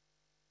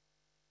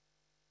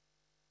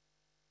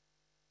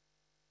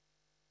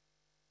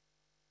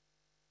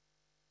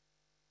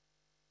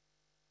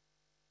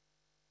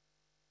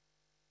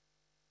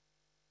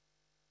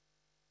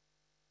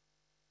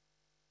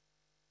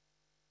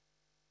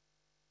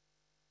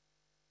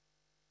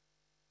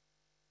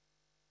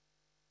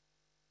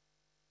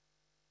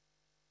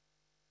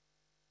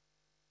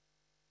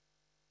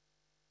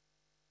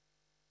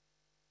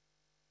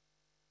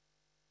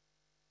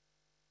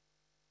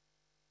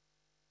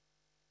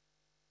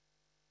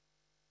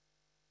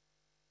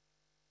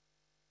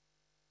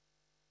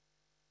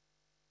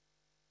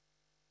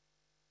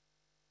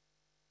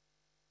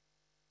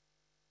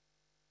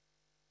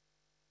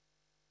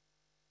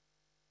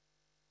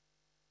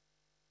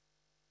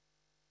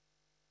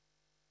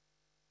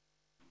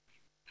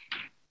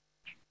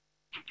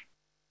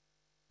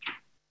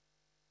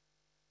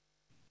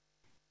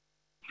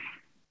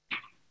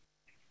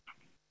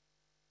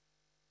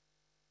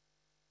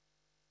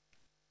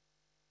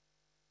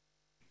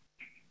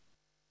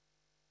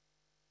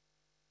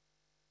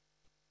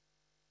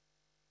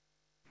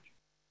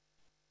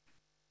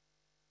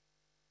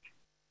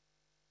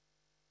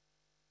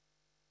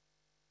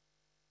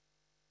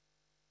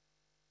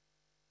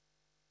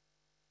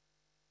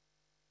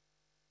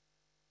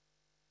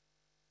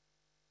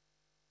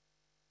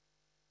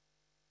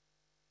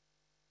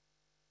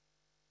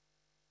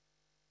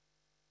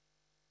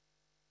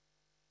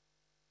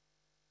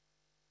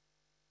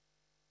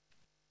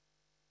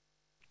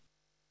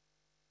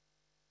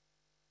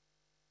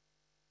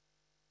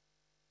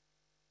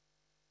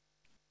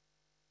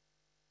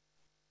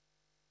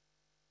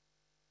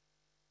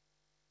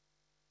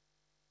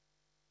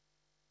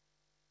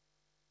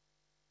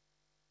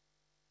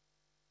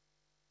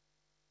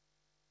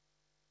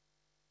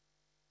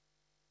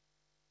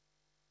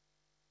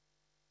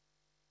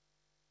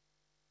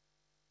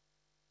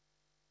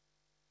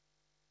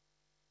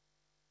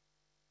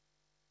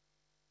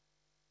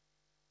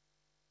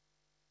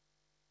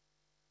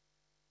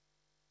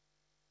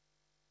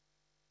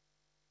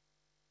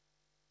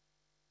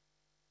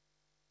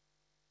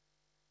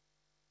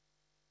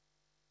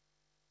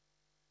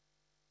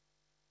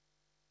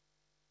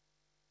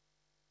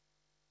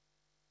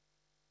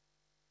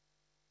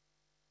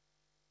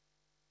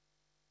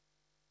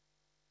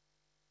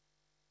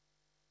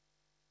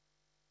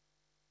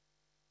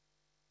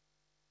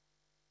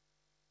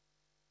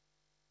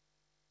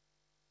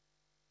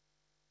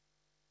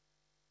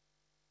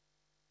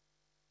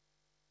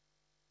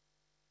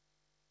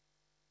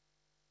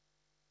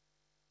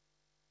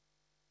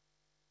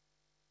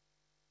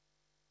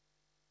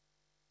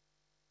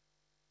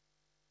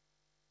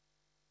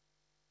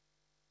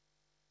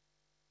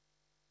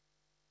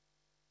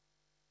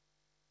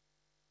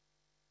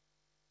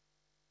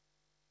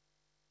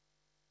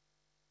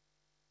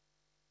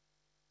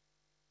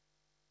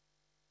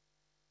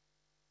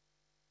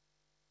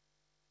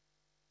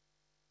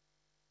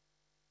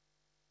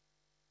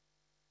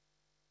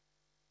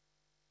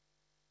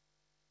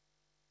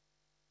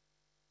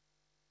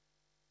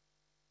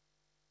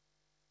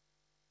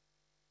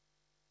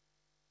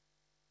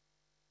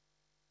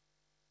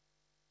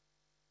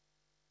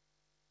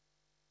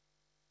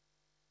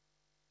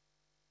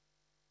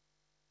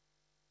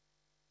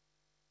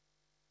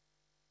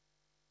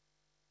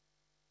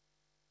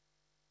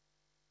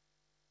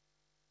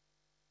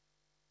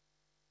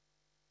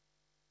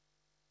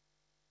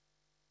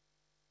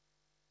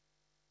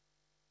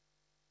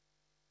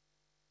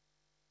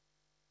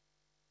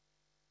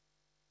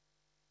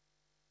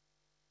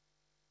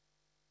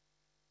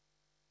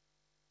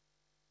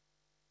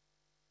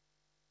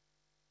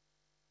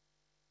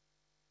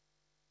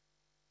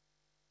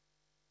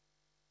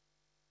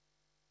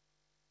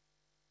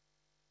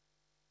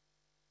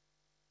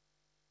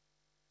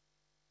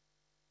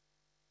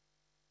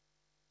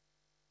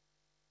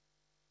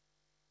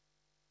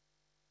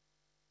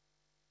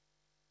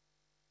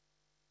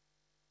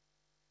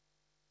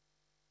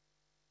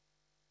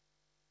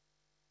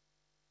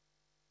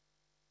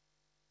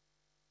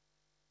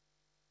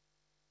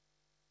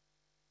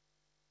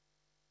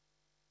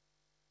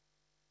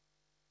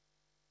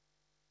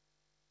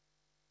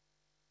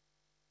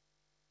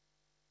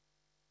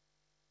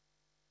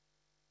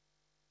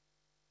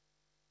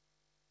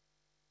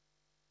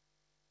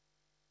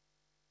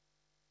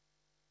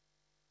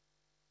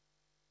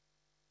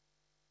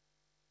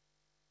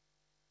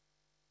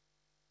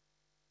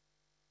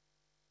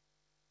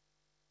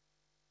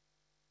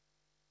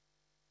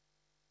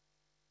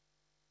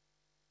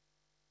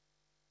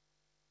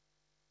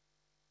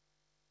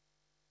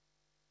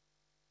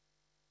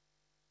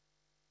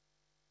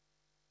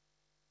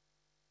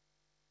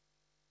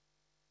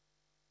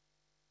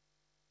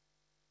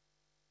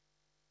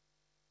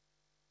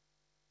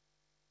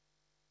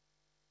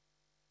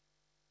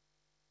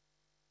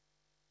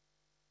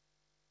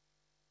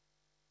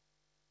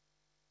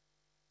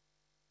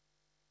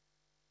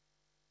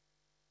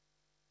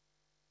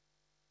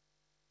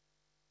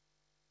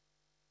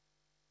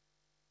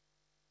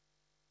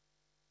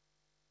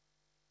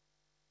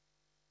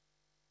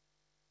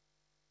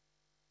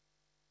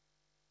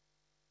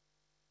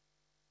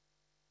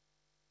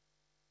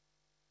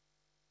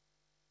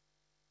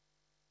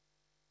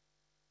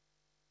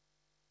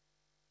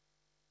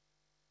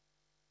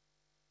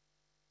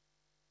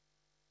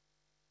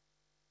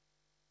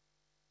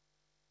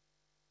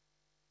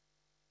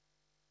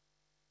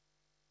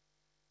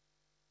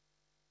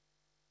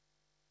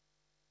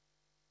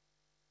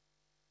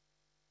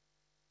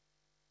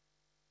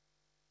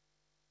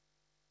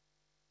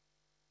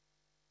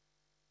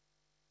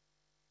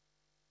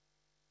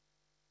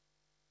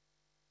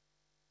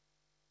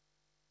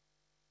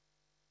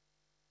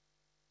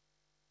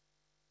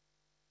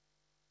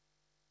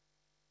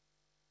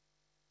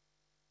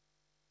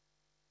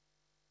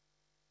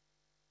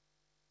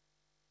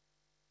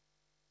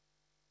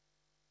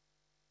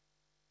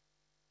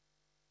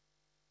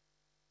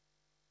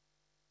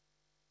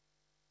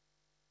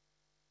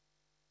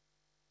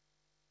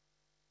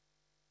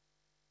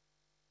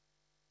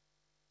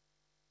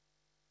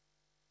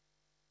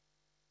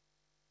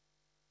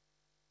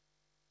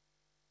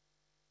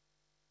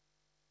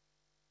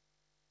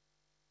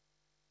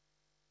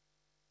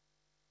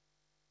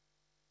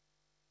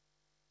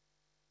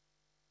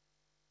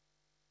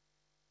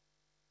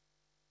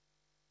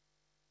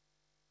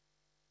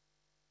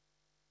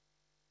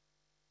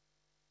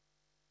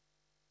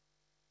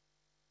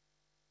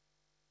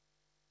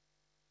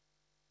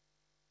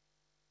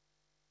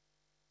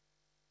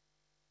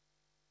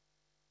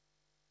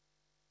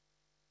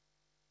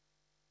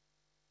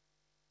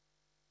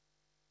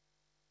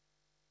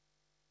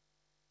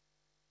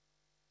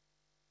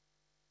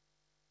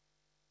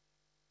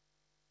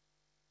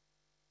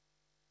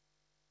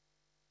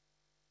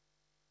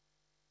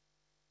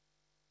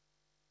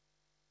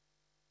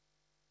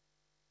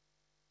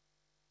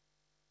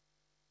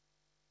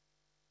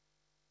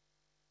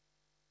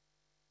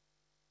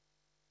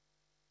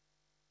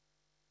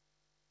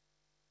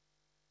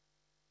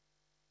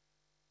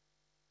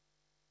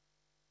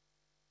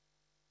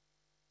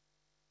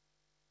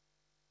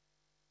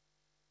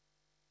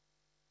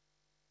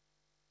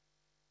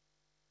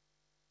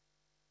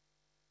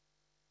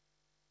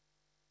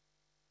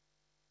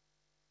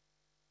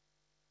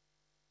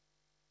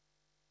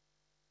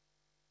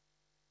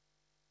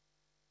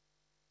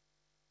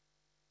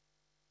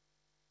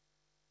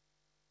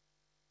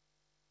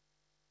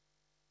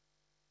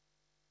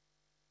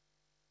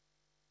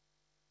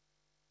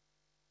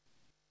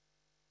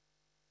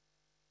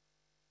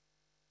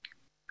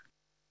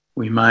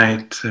 we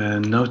might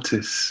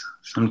notice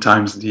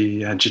sometimes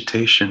the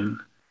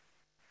agitation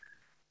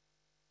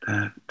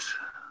that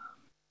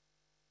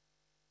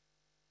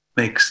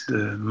makes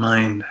the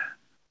mind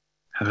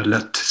have a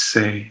lot to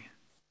say.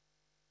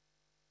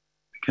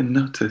 We can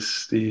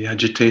notice the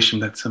agitation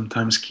that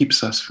sometimes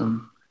keeps us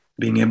from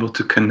being able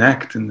to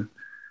connect and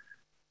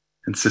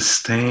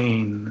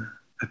sustain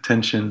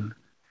attention,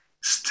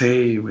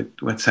 stay with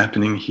what's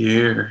happening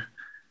here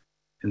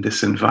in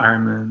this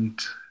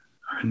environment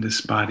or in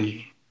this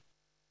body.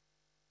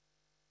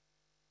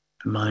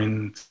 The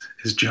mind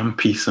is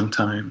jumpy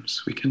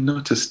sometimes. We can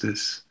notice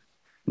this.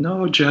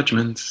 No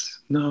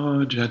judgments,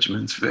 no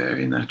judgments,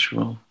 very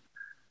natural.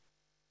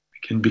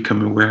 We can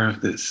become aware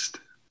of this.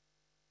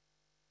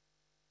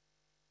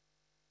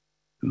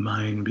 The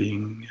mind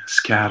being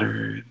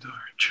scattered or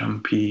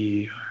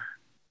jumpy or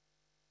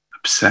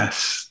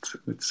obsessed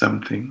with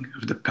something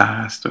of the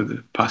past or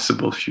the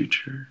possible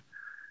future.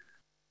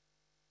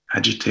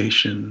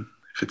 Agitation,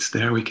 if it's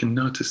there, we can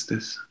notice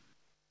this.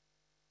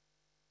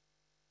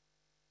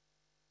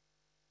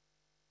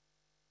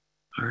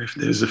 Or if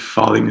there's a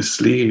falling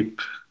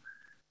asleep,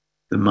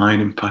 the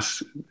mind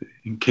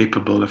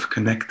incapable of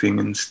connecting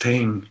and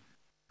staying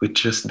with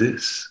just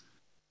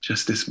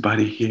this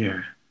body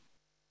here,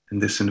 in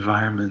this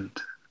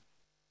environment.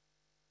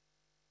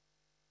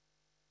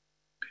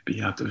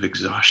 Maybe out of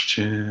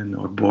exhaustion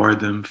or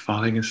boredom,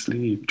 falling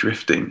asleep,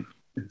 drifting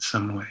in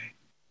some way.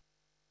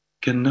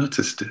 You can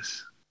notice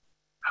this,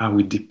 how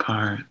we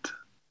depart.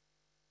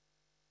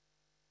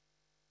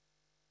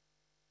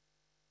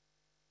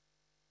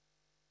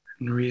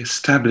 And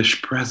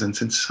re-establish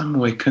presence in some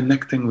way,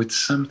 connecting with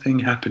something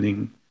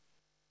happening.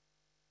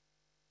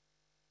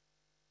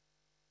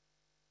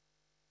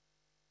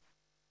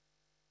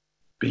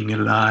 Being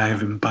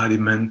alive,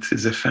 embodiment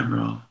is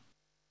ephemeral.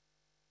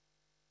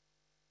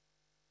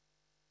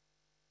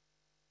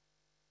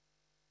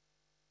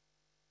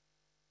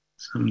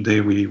 Someday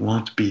we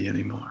won't be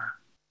anymore,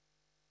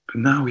 but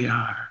now we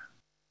are.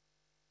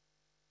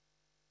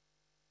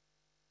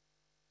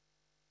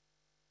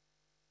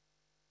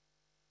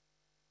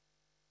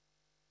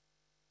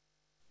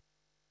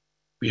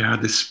 We are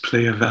this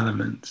play of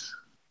elements.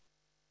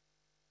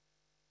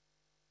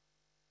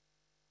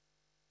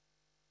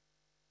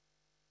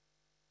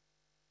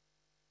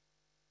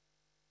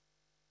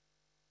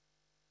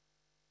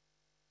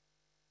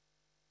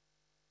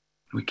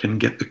 We can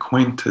get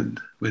acquainted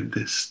with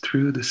this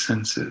through the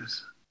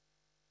senses,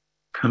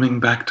 coming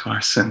back to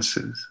our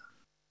senses.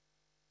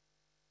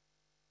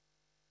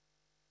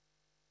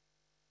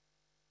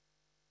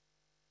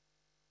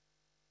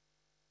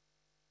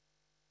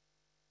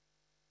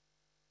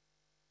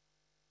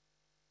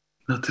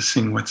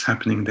 Noticing what's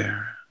happening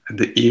there at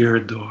the ear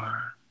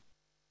door.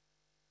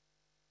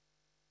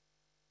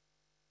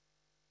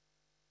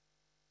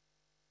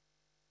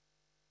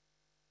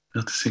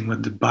 Noticing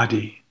what the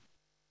body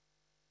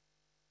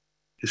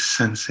is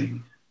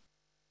sensing,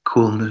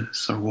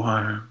 coolness or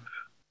warmth.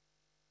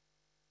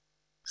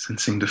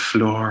 Sensing the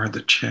floor,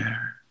 the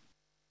chair.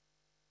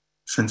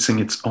 Sensing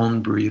its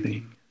own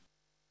breathing.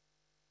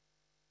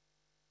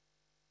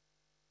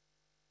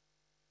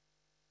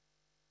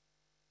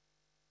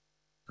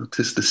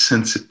 Notice the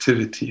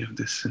sensitivity of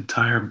this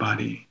entire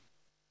body,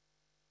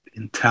 the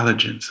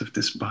intelligence of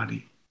this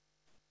body.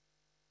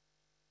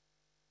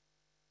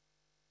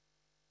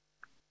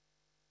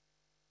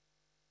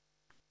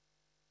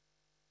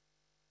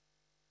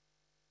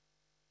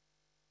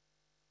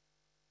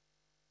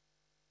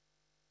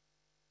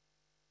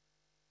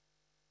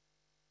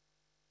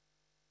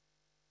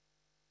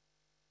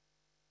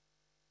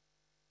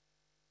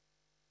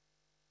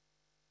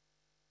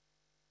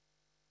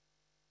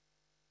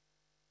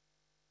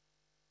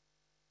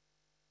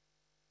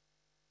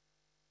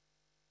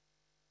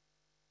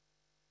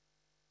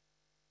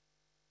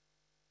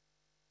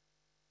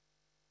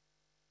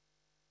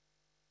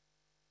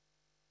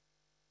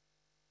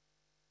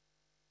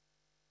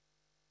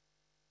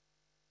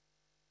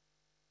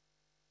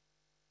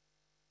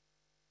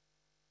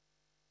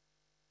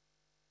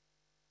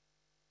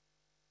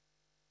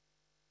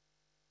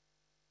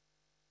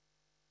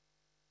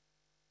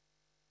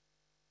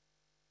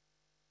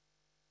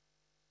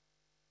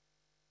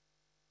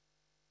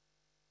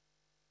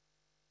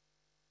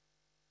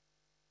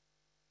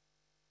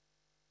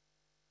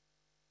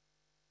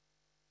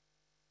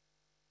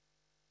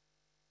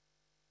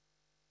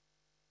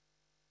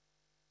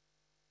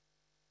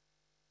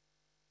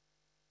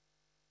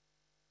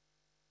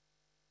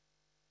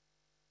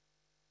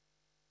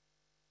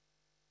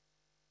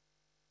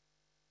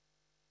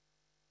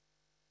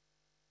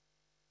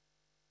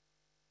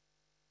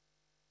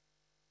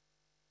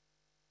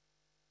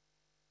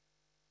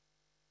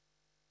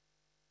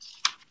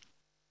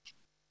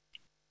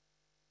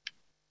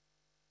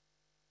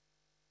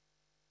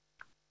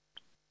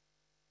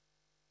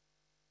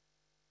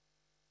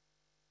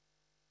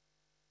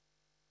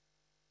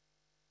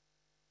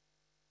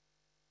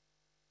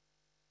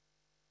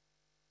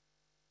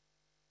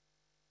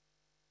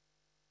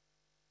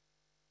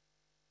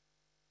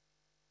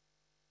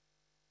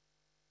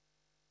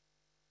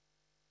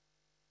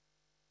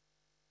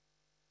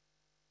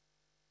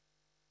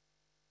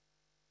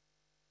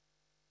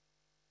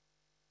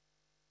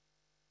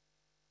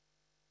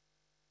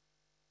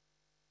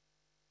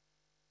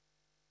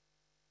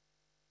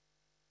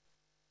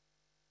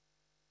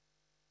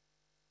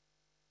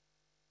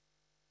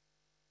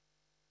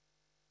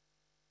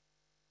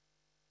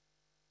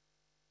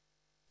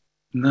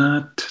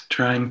 not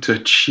trying to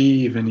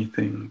achieve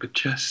anything, but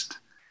just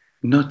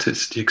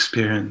notice the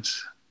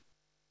experience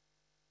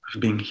of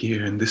being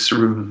here in this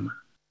room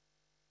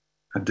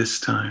at this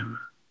time.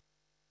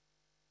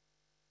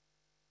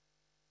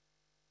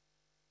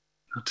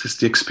 Notice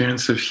the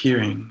experience of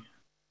hearing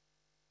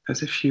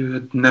as if you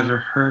had never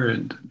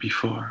heard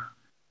before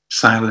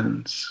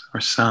silence or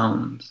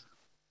sounds.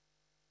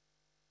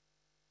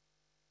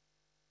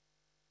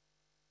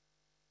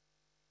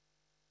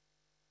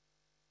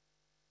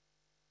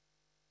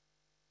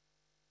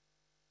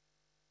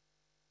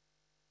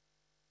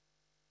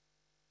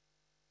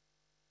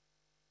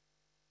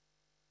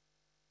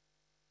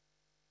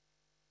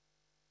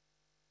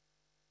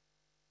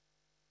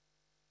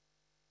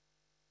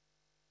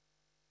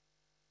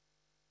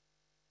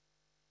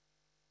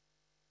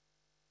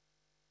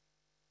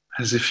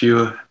 As if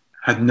you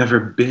had never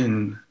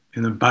been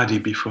in a body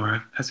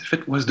before, as if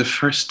it was the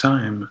first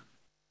time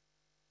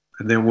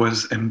that there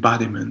was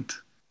embodiment.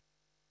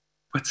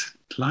 What's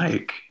it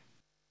like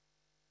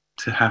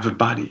to have a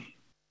body?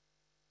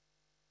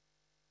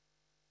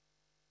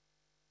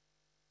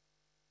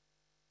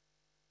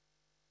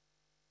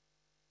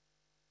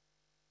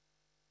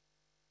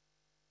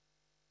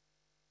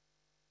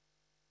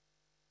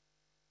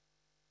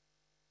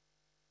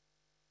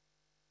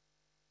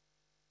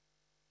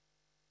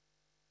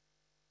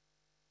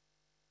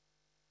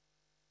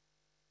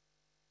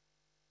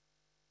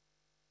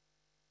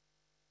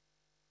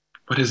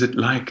 What is it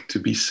like to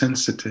be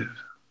sensitive,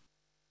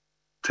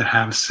 to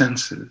have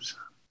senses?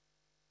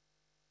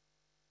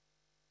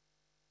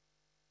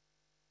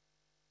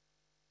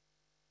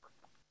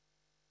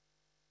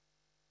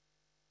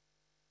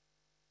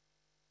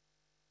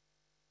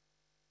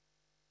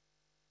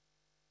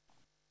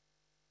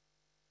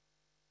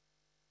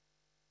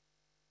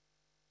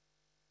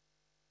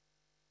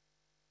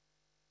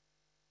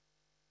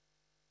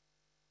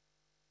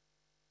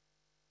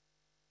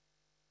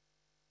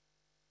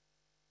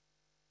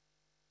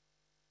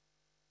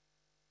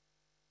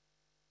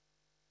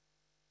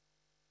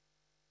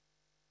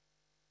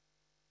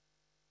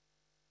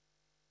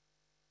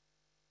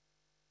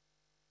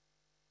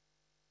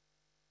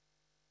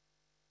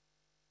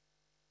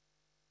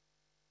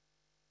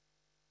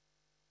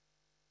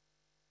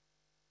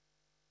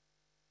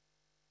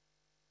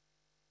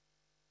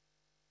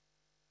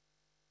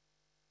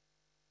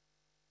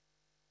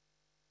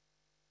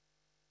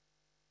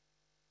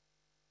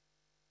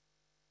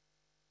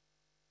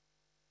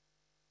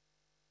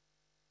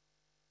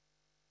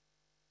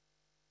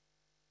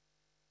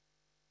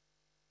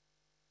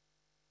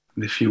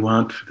 And if you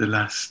want, for the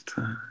last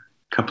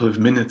couple of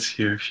minutes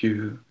here,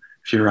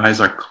 if your eyes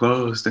are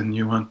closed and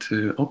you want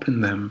to open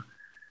them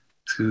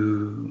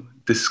to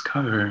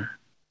discover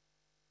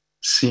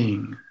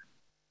seeing,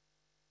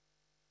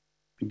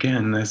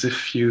 again, as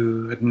if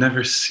you had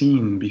never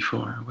seen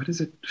before, what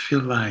does it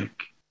feel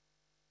like?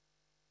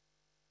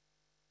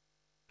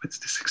 What's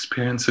this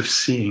experience of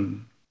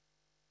seeing?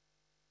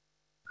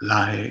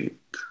 Light,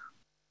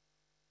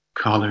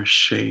 color,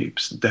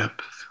 shapes,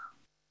 depth,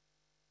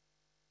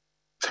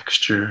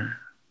 texture.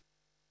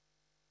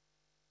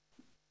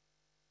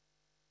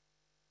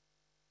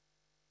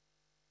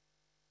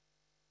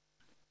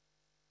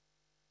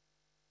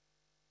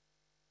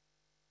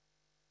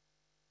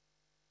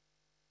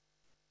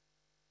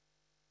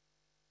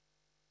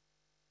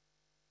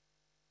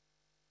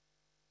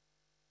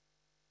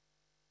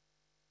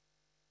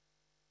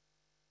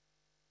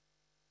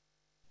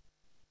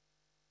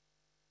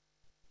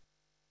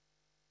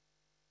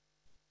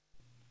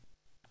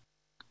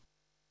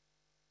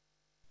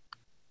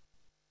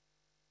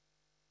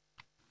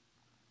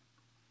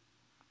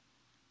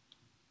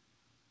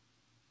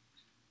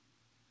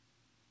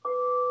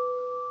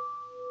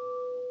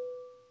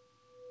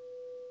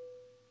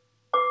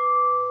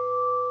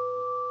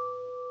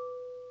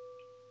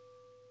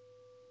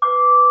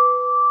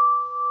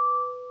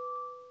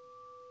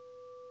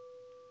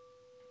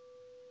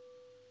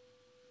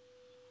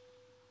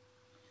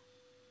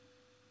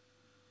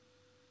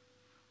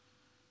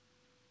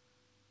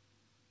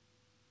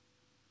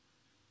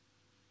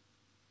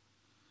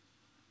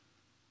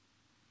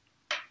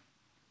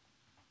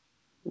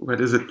 What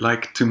is it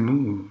like to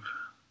move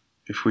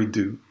if we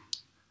do?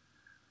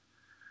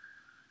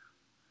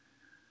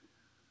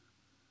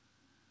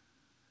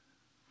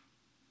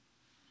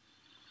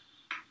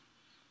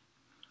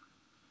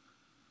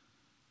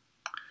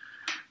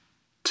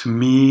 To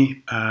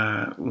me,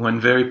 one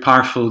very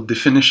powerful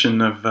definition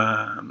of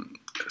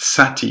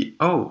sati,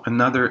 oh,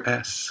 another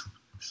S,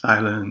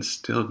 silence,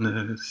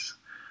 stillness,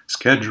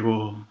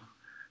 schedule,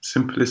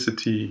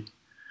 simplicity.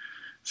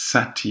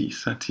 Sati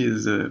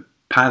is a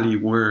Pali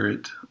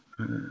word.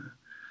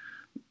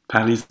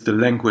 Pali is the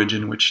language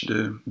in which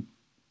the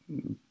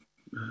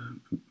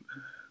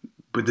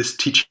Buddhist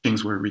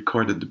teachings were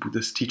recorded, the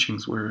Buddhist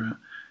teachings were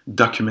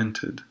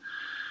documented.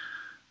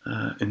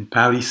 In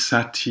Pali,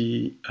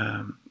 sati,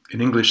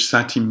 in English,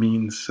 sati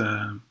means,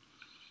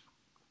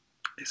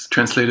 it's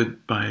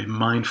translated by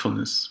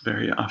mindfulness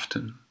very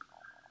often.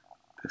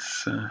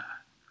 This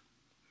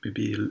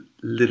maybe a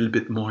little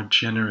bit more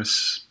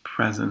generous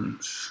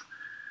presence.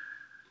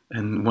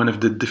 And one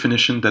of the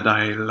definitions that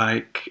I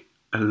like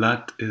a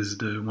lot is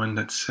the one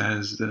that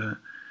says the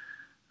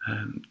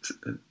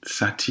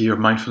sati or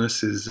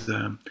mindfulness is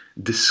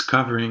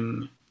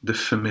discovering the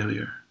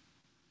familiar.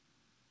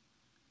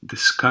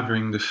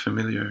 Discovering the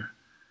familiar.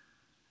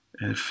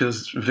 And it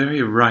feels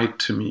very right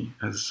to me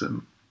as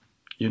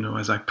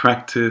as I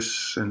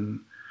practice,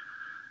 and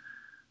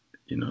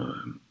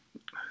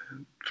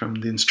from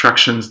the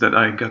instructions that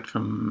I got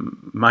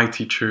from my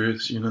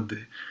teachers,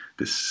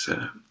 this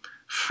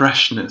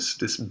freshness,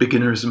 this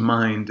beginner's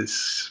mind,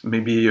 this,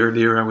 maybe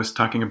earlier I was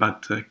talking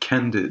about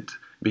candid,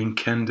 being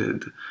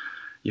candid.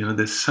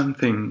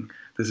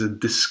 There's a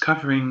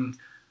discovering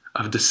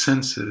of the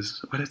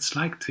senses, what it's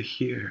like to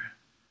hear,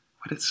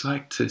 what it's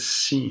like to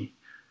see,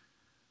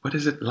 what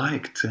is it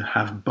like to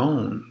have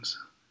bones,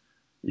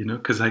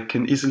 because I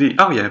can easily,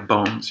 oh yeah,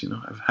 bones,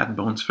 I've had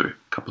bones for a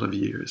couple of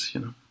years,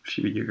 a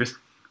few years.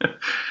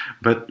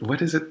 But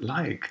what is it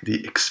like?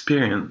 The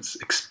experience,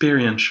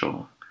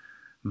 experiential.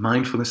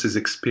 Mindfulness is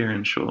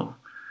experiential,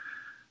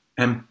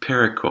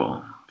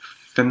 empirical,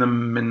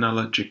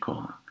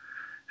 phenomenological.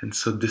 And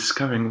so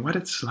discovering what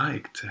it's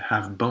like to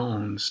have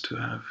bones, to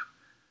have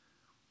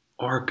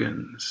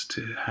organs,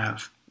 to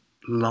have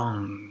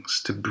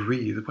lungs, to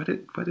breathe. What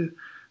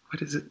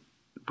is it?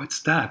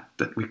 What's that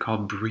we call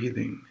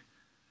breathing?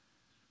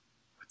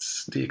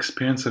 What's the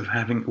experience of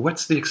having?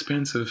 What's the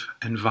experience of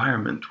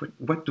environment?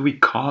 What do we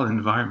call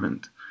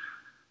environment?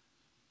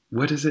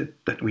 What is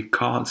it that we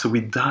call? So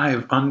we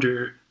dive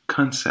under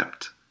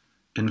concept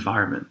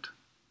environment.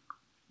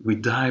 We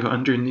dive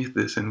underneath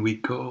this and we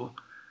go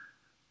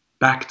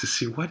back to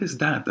see, what is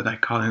that I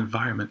call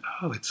environment?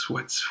 Oh, it's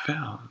what's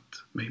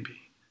felt, maybe.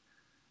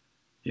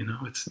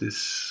 It's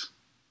this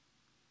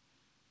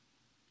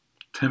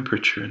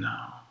temperature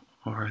now,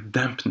 or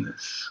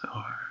dampness,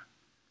 or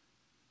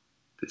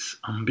this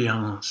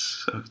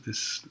ambiance of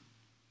this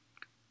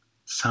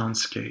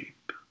soundscape,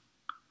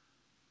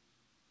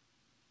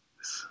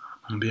 this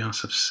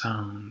ambiance of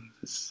sound.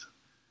 It's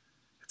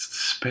the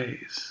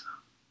space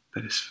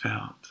that is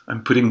felt.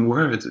 I'm putting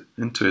words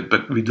into it,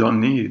 but we don't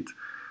need.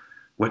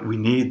 What we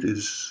need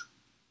is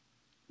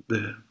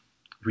the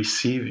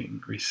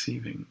receiving.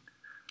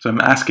 So I'm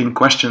asking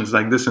questions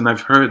like this, and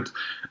I've heard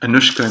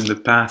Anushka in the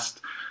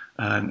past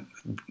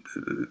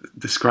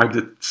described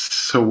it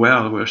so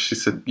well, where she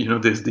said,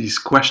 there's these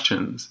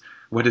questions.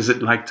 What is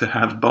it like to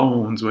have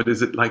bones? What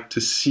is it like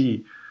to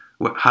see?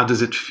 How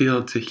does it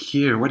feel to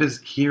hear? What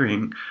is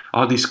hearing?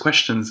 All these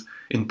questions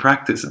in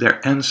practice,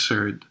 they're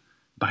answered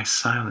by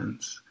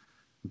silence,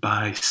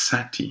 by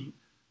sati,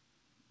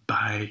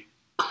 by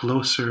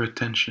closer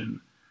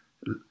attention,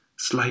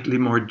 slightly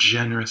more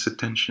generous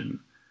attention,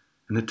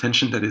 an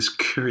attention that is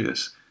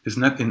curious, is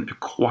not in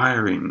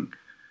acquiring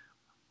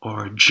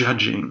or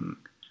judging,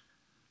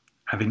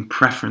 having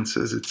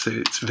preferences.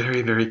 It's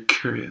very, very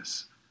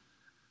curious.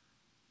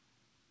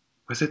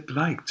 What's it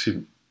like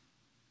to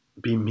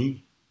be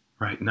me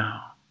right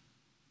now?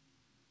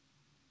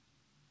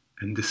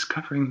 And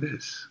discovering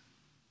this,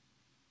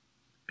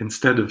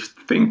 instead of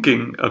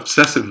thinking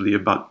obsessively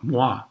about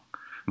moi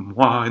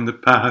in the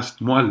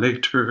past, moi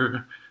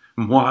later,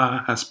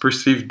 moi as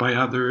perceived by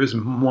others,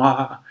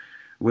 moi,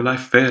 will I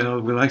fail,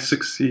 will I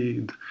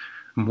succeed,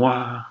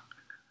 moi,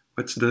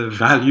 what's the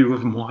value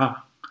of moi,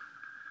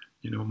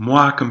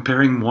 moi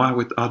comparing moi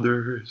with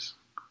others,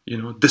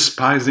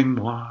 despising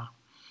moi,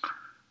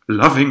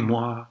 loving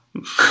moi,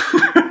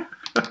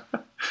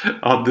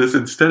 all this.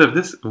 Instead of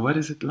this, what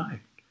is it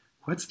like?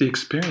 What's the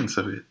experience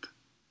of it?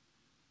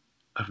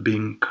 Of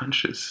being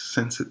conscious,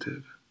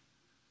 sensitive,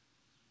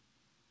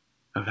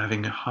 of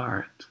having a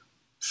heart,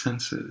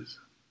 senses.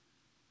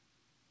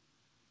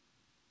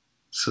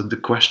 So the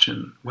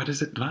question, what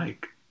is it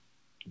like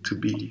to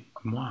be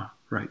moi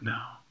right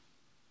now?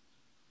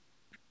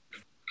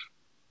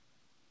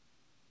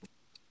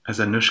 As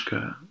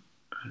Anushka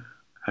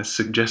has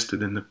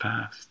suggested in the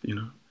past,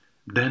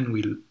 then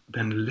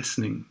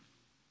listening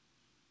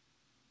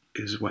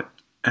is what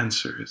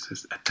answers.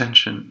 His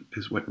attention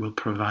is what will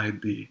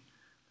provide the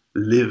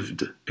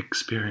lived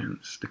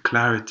experience, the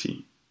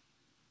clarity.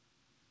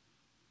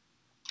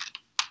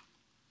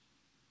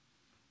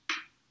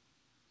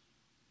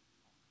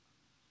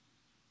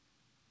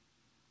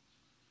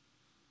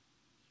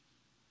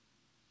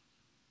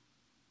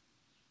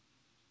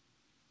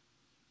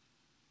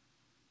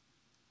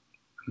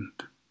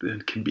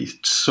 It can be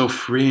so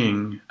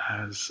freeing,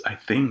 as I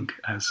think,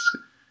 as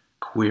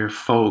queer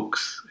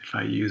folks, if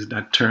I use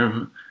that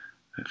term,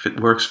 if it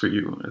works for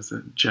you, as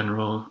a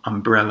general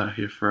umbrella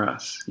here for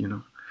us,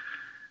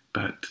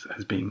 but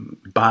as being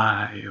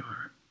bi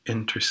or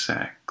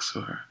intersex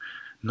or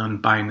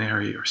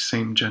non-binary or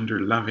same-gender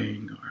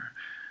loving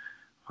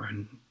or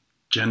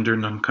gender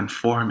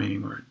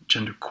non-conforming or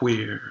gender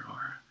queer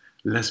or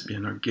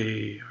lesbian or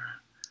gay or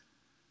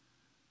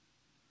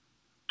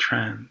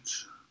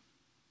trans.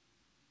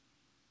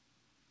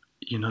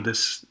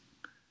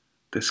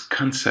 This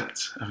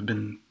concepts have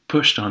been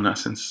pushed on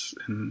us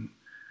in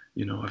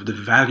of the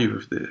value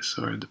of this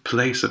or the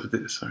place of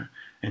this,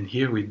 and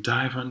here we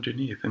dive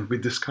underneath and we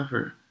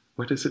discover,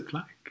 what is it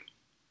like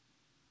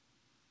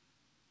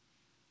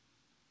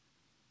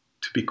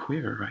to be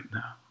queer right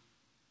now?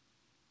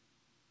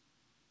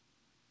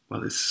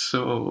 Well, it's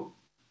so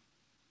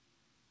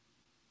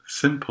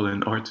simple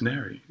and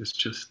ordinary. It's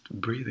just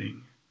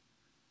breathing.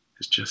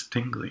 It's just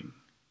tingling.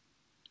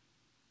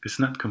 It's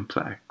not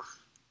complex.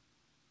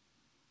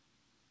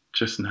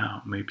 Just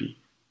now, maybe.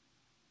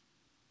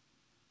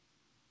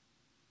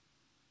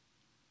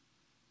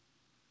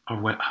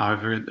 Or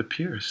however it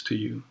appears to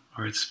you,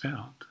 or it's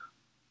felt.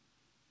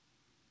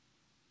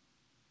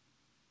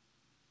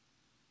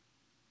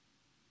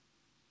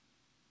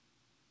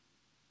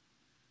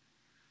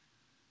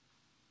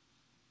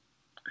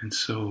 And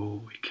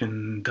so we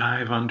can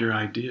dive under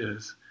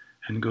ideas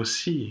and go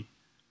see,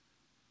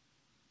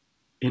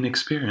 in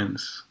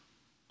experience,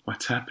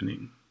 what's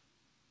happening.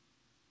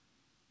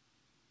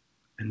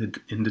 And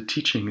in the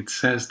teaching, it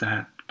says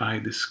that by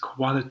this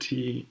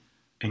quality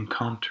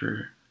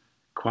encounter,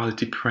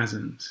 quality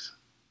presence,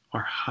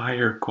 or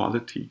higher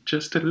quality,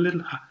 just a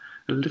little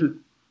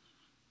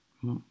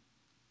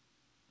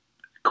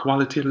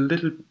quality, a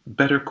little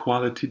better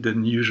quality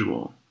than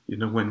usual.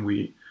 When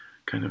we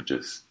kind of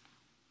just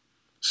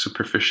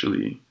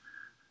superficially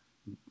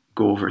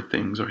go over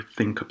things or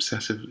think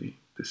obsessively,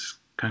 this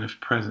kind of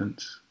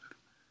presence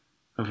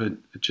of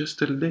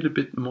just a little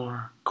bit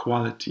more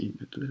quality,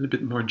 a little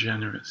bit more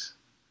generous.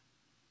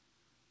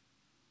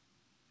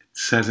 It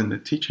says in the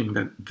teaching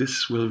that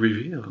this will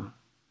reveal,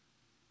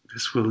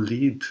 this will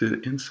lead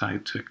to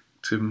insight,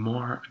 to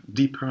more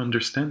deeper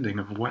understanding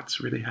of what's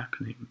really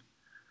happening.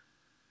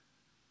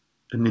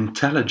 An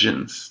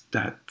intelligence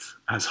that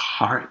has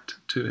heart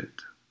to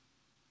it.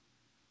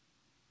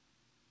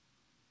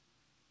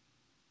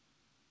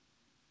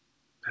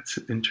 That's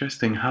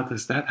interesting. How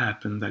does that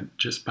happen? That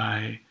just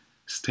by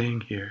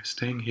staying here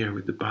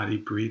with the body,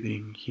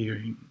 breathing,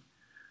 hearing,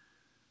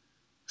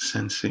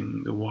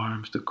 sensing the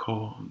warmth, the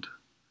cold,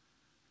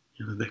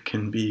 there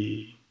can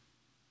be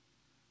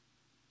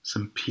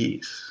some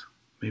peace.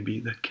 Maybe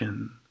that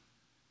can,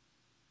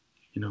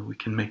 we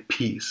can make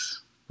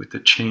peace with the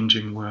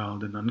changing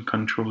world, an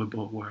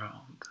uncontrollable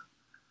world,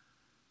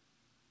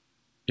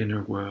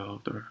 inner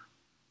world or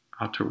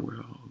outer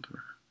world,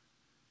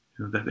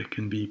 or that there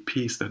can be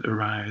peace that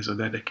arises, or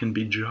that there can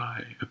be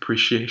joy,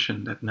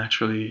 appreciation that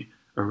naturally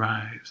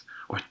arise,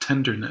 or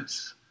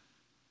tenderness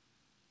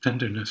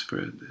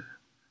for the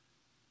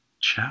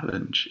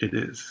challenge it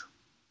is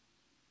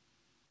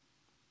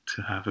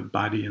to have a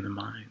body and a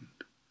mind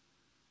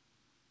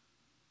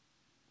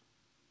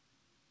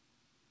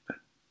that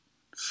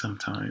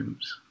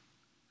sometimes,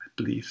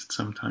 at least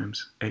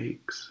sometimes,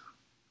 aches.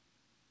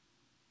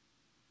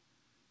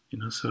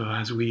 So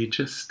as we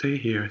just stay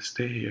here,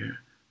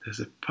 there's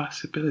a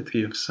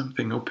possibility of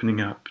something opening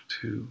up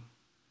to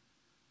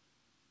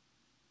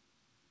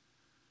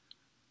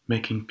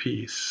making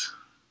peace,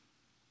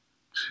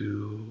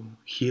 to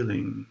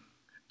healing.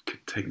 It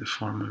could take the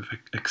form of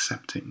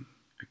accepting.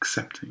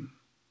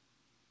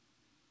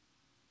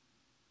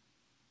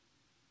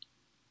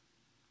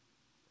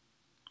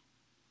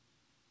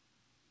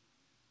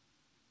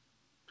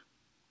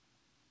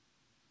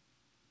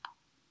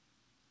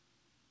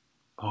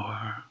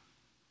 Or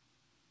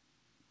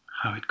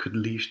how it could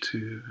lead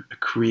to a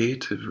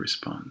creative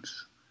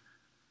response.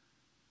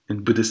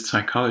 In Buddhist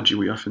psychology,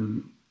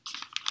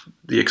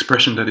 the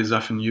expression that is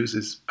often used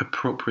is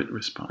appropriate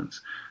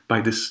response.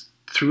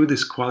 Through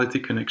this quality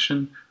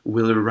connection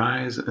will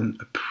arise an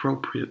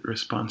appropriate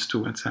response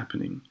to what's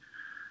happening.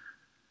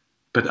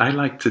 But I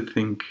like to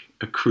think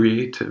a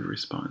creative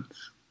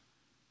response.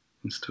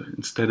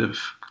 Instead of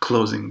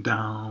closing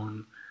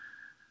down,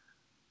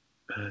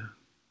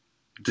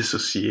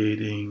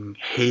 dissociating,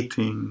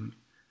 hating,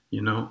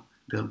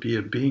 there'll be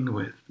a being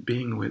with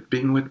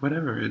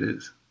whatever it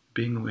is,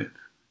 being with.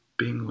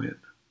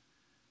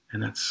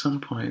 And at some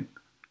point,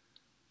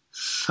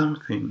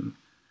 something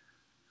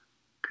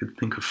could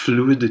think of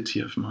fluidity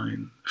of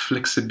mind,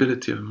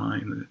 flexibility of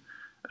mind,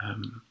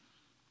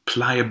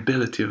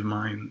 pliability of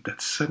mind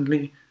that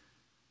suddenly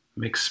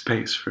makes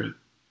space for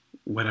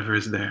whatever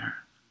is there.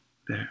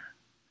 It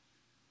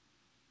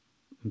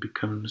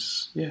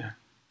becomes,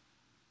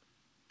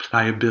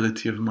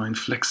 pliability of mind,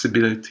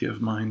 flexibility of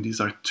mind.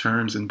 These are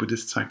terms in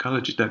Buddhist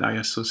psychology that I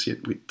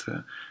associate with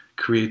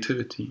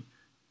creativity,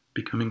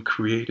 becoming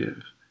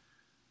creative,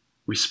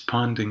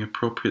 responding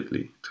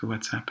appropriately to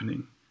what's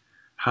happening.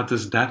 How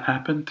does that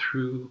happen?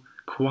 Through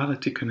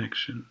quality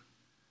connection,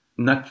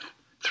 not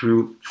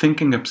through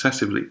thinking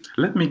obsessively.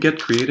 Let me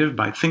get creative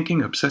by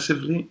thinking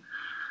obsessively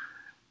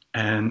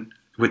and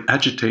with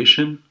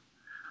agitation.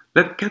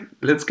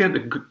 Let's get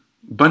a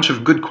bunch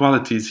of good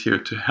qualities here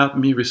to help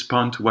me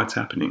respond to what's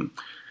happening.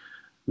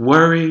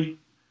 Worry,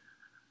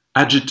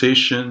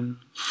 agitation,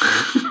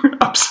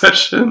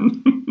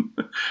 obsession.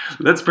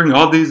 Let's bring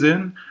all these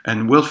in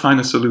and we'll find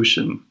a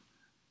solution.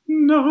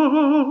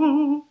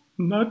 No,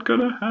 not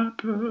gonna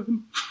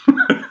happen.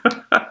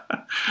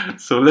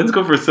 So let's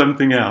go for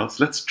something else.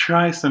 Let's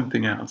try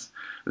something else.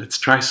 Let's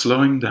try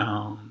slowing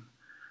down.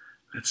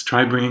 Let's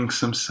try bringing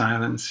some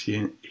silence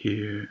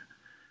here,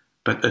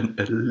 but a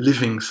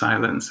living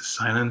silence, a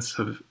silence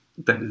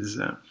that is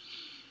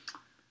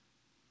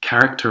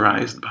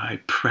characterized by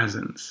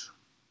presence,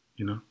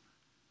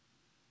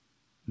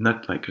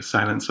 not like a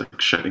silence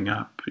like shutting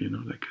up,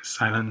 like a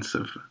silence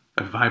of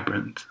a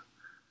vibrant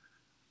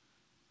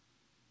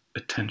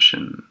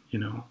attention,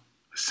 a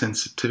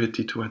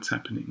sensitivity to what's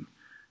happening.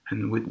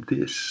 And with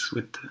this,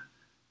 with the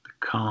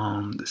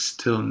calm, the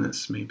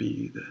stillness,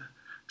 maybe the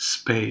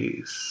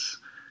space,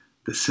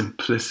 the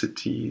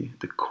simplicity,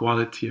 the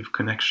quality of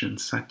connection,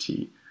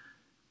 sati,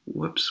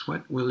 what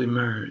will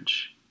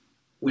emerge?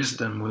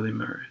 Wisdom will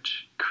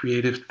emerge,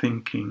 creative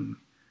thinking,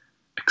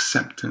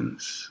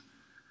 acceptance,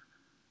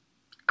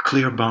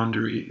 clear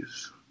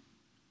boundaries,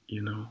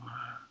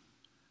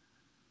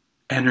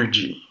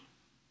 energy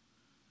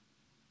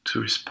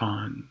to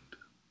respond,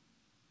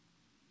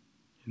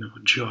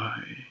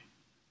 joy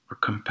or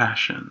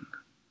compassion.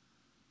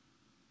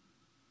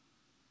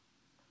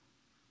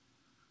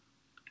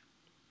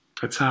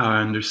 That's how I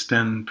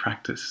understand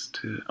practice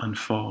to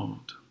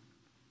unfold.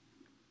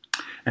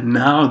 And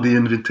now the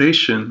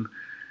invitation,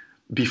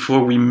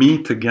 before we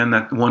meet again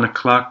at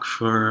 1:00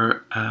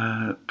 for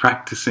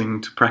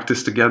to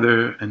practice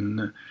together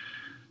and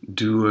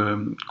do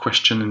a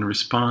question and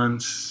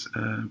response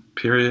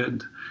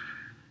period,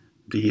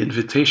 the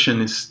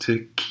invitation is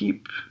to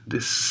keep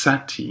this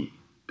sati,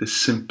 this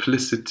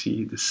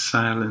simplicity, this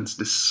silence,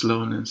 this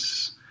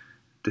slowness,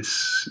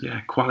 this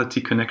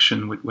quality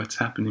connection with what's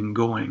happening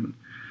going.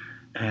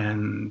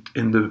 And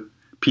in the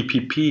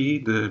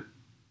PPP,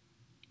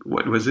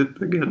 what was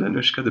it again,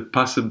 Anushka? The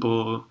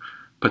possible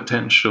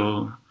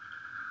potential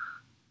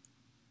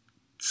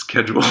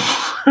schedule.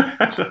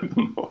 I don't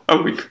know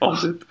how we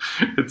called it.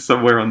 It's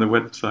somewhere on the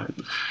website.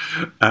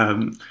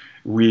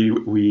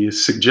 We're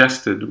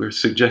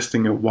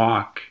suggesting a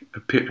walk, a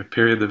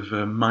period of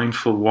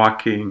mindful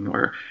walking,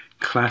 or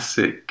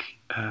classic,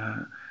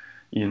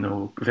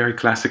 very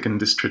classic in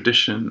this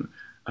tradition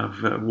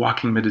of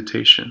walking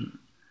meditation.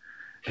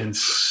 And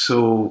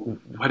so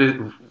what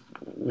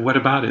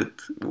about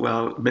it?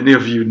 Well, many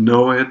of you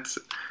know it,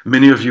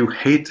 many of you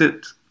hate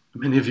it,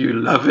 many of you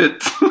love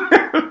it.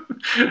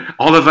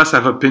 All of us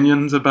have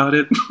opinions about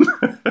it.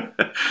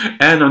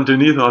 And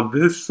underneath all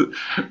this,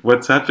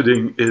 what's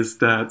happening is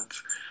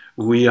that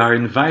we are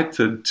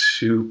invited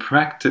to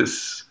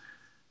practice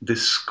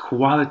this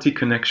quality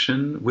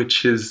connection,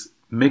 which is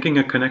making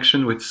a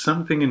connection with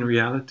something in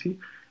reality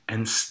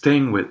and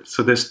staying with.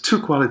 So there's two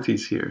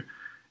qualities here,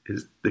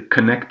 is the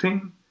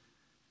connecting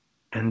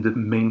and the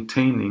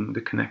maintaining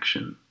the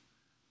connection.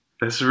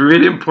 That's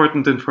really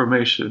important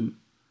information.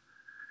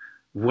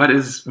 What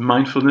is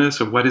mindfulness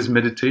or what is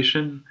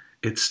meditation?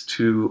 It's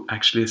to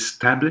actually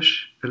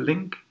establish a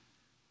link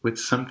with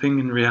something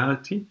in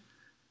reality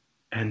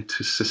and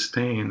to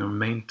sustain or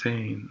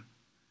maintain.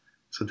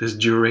 So this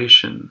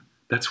duration,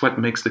 that's what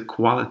makes the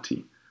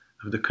quality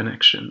of the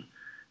connection,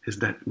 is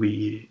that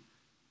we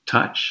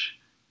touch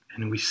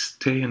and we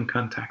stay in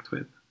contact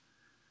with.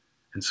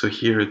 And so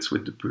here it's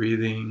with the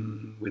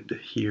breathing, with the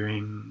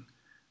hearing,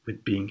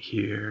 with being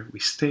here. We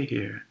stay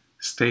here,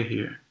 stay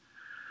here.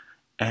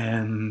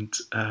 And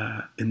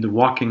in the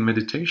walking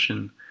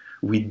meditation,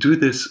 we do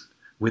this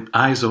with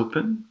eyes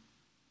open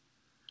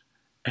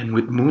and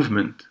with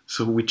movement.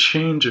 So we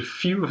change a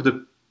few of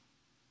the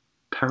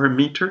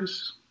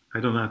parameters. I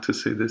don't know how to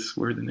say this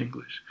word in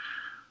English.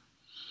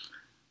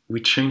 We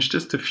change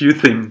just a few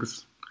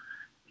things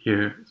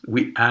here.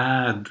 We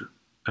add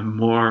a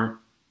more,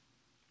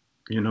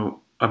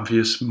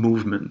 obvious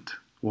movement,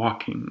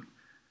 walking,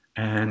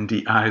 and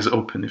the eyes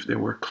open if they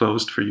were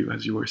closed for you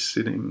as you were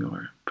sitting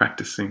or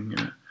practicing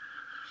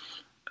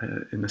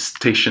in a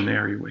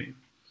stationary way.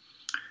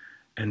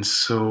 And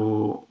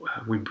so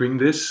we bring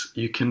this.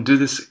 You can do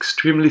this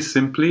extremely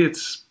simply.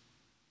 It's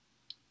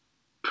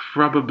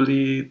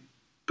probably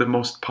the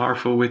most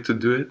powerful way to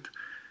do it,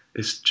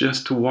 is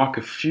just to walk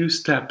a few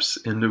steps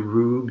in the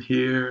room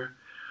here,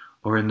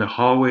 or in the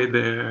hallway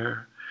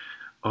there,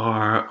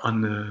 or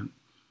on the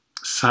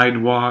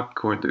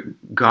sidewalk, or the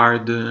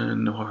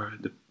garden, or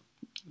the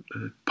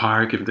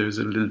park, if there's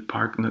a little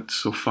park not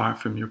so far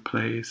from your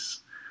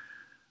place.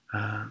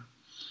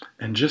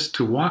 And just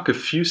to walk a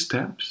few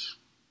steps,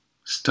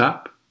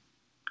 stop,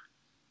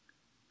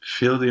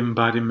 feel the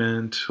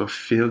embodiment, or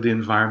feel the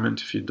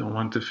environment if you don't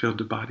want to feel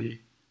the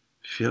body.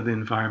 Feel the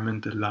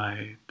environment, the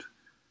light,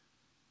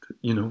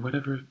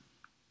 whatever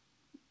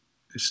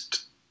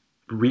is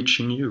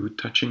reaching you,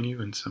 touching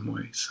you in some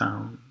way.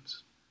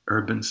 Sounds,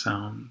 urban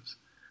sounds,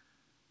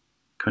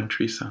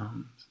 country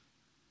sounds.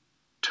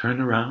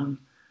 Turn around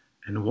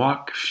and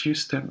walk a few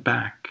steps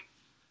back,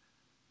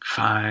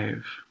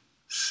 5,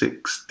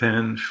 6,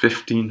 10,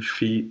 15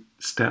 feet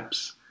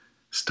steps.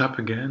 Stop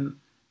again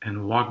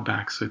and walk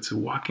back. So it's a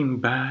walking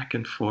back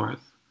and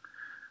forth.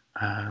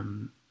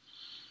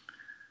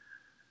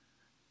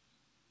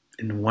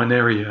 In one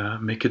area,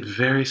 make it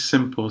very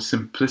simple.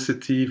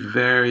 Simplicity,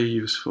 very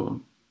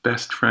useful.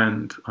 Best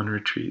friend on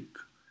retreat.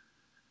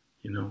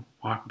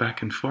 walk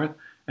back and forth,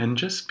 and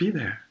just be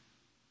there.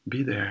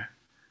 Be there.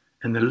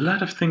 And a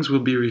lot of things will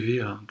be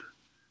revealed.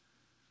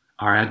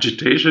 Our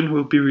agitation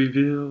will be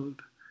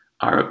revealed.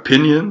 Our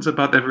opinions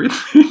about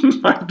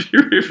everything might be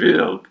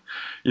revealed.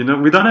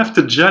 We don't have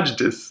to judge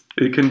this.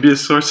 It can be a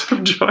source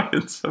of joy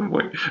in some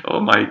way.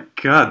 Oh my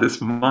God, this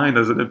mind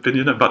has an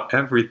opinion about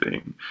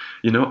everything.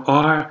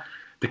 Or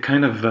the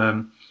kind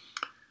of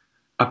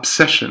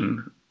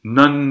obsession,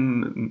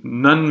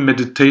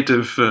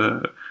 non-meditative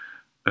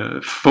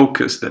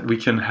focus that we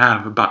can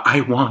have about,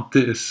 I want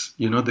this,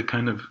 the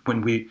kind of,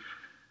 when we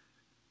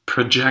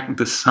project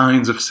the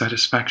signs of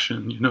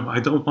satisfaction,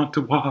 I don't want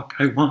to walk,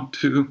 I want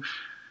to,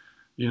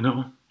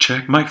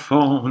 check my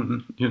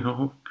phone,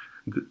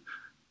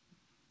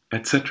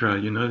 etc.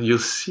 You'll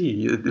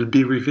see, it'll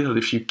be revealed.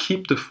 If you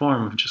keep the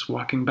form of just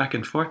walking back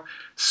and forth,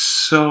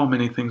 so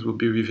many things will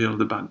be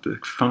revealed about the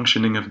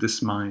functioning of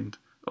this mind.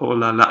 Oh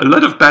la la, a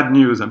lot of bad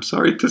news, I'm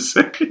sorry to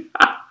say.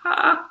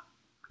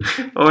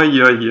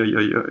 Oy, oy, oy,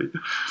 oy, oy.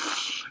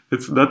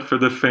 It's not for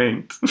the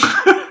faint.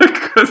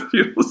 Because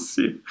you'll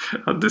see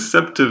how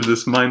deceptive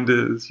this mind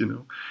is,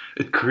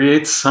 It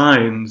creates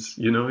signs,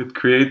 it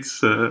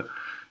creates,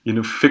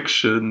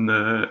 fiction,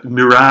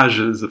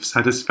 mirages of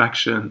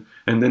satisfaction,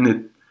 and then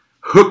it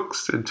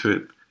hooks into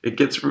it. It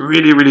gets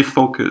really, really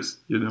focused,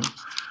 in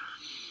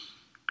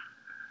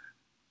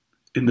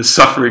the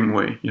suffering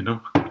way,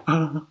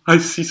 I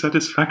see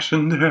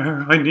satisfaction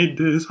there, I need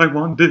this, I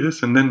want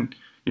this, and then,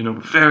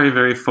 very,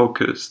 very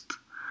focused,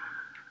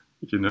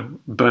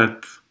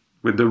 but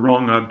with the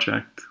wrong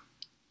object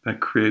that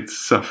creates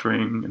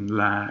suffering and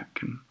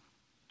lack.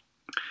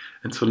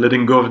 And so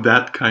letting go of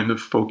that kind of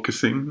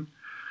focusing,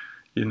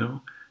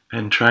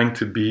 and trying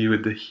to be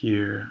with the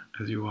here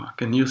as you walk.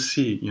 And you'll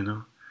see,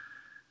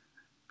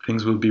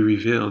 things will be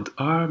revealed.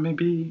 Or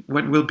maybe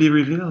what will be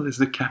revealed is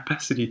the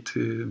capacity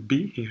to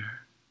be here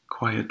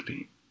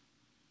quietly.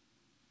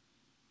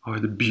 Or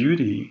the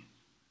beauty,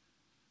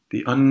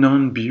 the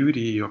unknown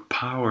beauty or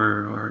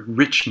power or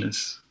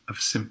richness of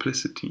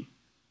simplicity,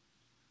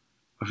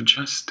 of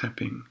just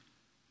stepping,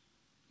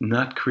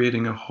 not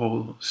creating a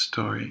whole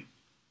story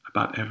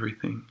about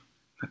everything,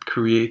 not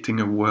creating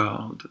a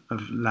world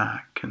of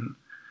lack and,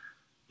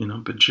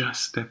 but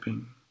just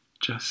stepping,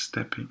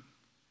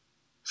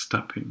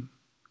 stopping,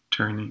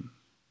 turning,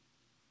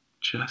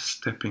 just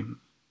stepping.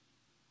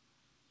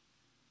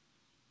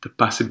 The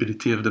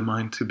possibility of the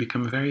mind to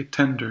become very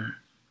tender,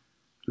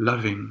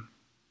 loving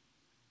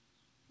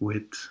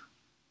with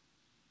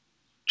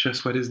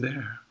just what is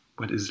there,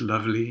 what is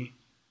lovely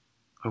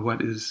or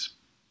what is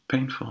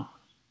painful.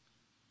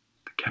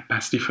 The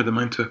capacity for the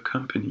mind to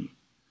accompany,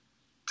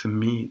 to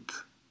meet,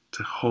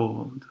 to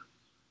hold,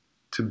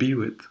 to be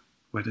with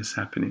what is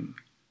happening.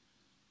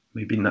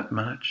 Maybe not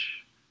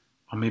much,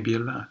 or maybe a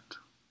lot.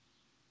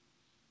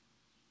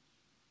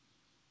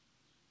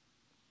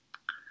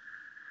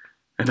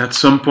 And at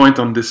some point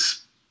on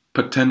this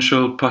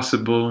potential,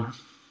 possible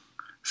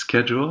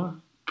schedule,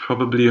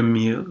 probably a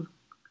meal,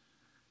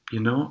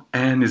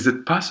 and is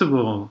it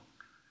possible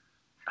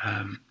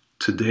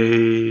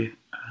today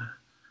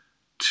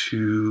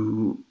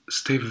to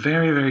stay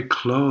very, very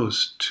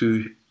close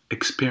to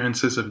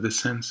experiences of the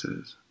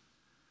senses?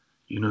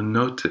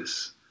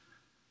 Notice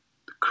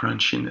the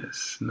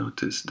crunchiness,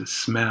 notice the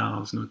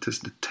smells, notice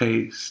the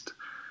taste.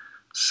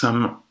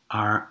 Some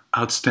are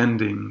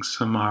outstanding,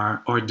 some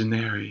are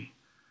ordinary,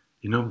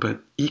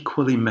 but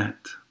equally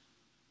met.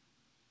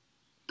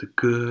 The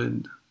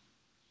good,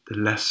 the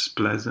less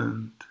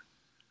pleasant,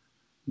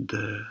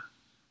 the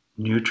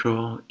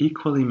neutral,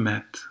 equally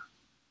met.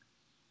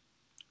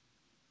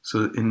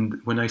 So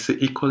when I say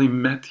equally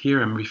met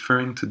here, I'm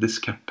referring to this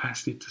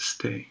capacity to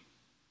stay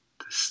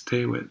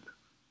with.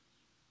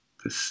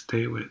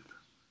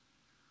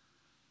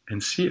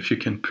 And see if you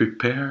can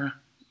prepare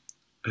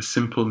a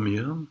simple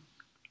meal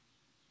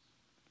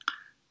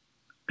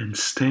and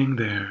staying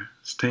there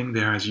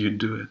as you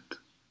do it,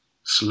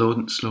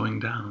 slowing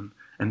down,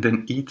 and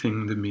then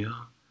eating the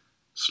meal,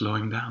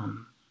 slowing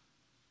down,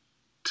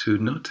 to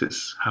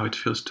notice how it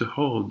feels to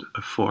hold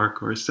a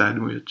fork or a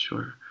sandwich,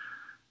 or,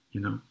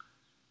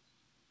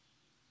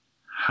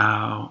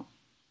 how,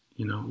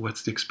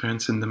 what's the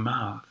experience in the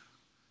mouth?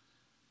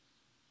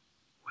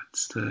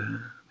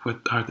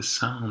 What are the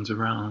sounds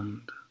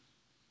around?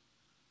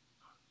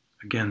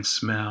 Again,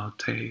 smell,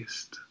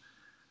 taste.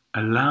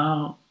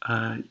 Allow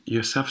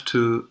yourself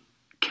to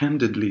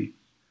candidly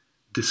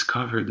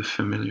discover the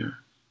familiar.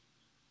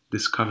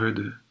 Discover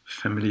the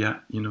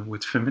familiar,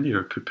 what's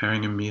familiar,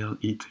 preparing a meal,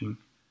 eating.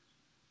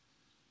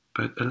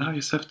 But allow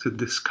yourself to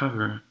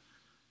discover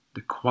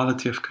the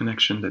quality of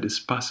connection that is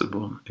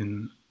possible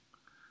in,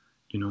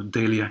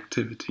 daily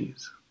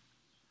activities.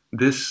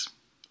 This,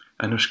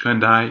 Anushka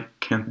and I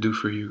can't do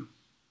for you.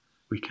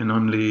 We can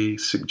only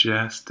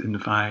suggest,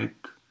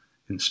 invite,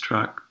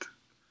 instruct,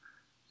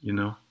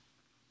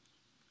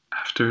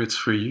 After it's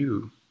for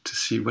you to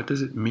see, what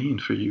does it mean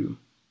for you?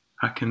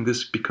 How can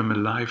this become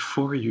alive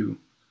for you?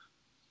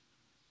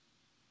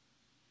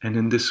 And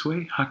in this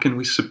way, how can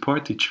we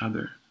support each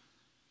other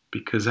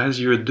Because as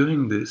you're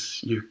doing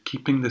this, you're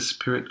keeping the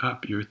spirit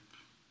up. You're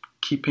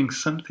keeping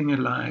something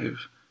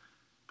alive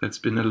that's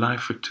been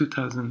alive for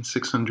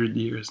 2,600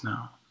 years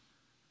now.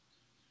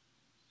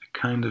 A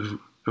kind of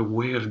a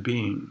way of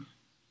being.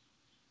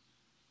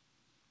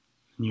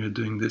 And you're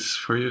doing this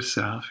for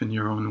yourself in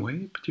your own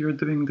way, but you're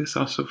doing this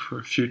also for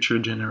a future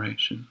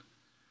generation.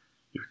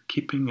 You're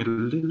keeping a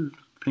little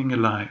thing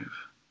alive.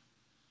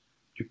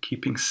 You're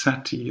keeping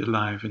sati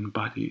alive in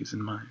bodies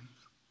and minds.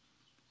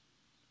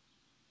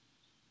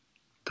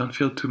 Don't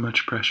feel too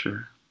much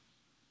pressure,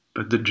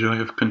 but the joy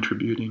of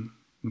contributing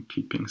and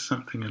keeping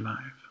something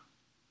alive.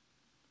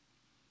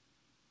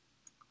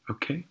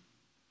 Okay?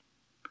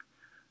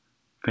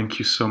 Thank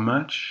you so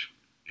much.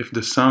 If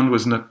the sound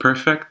was not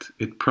perfect,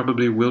 it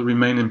probably will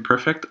remain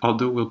imperfect,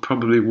 although we'll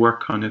probably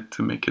work on it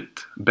to make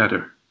it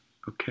better.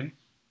 Okay?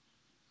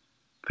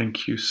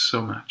 Thank you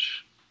so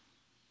much.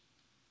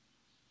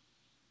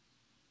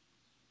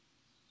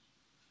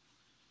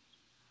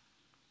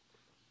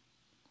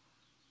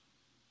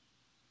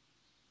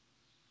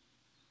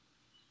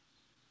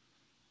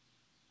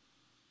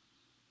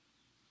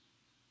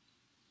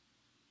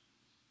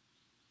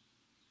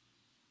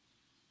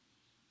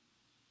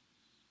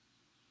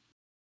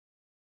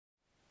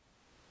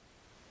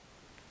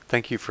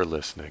 Thank you for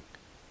listening.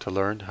 To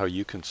learn how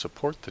you can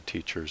support the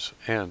teachers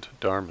and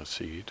Dharma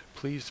Seed,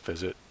 please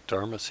visit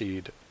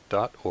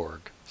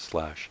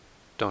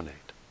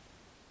dharmaseed.org/donate.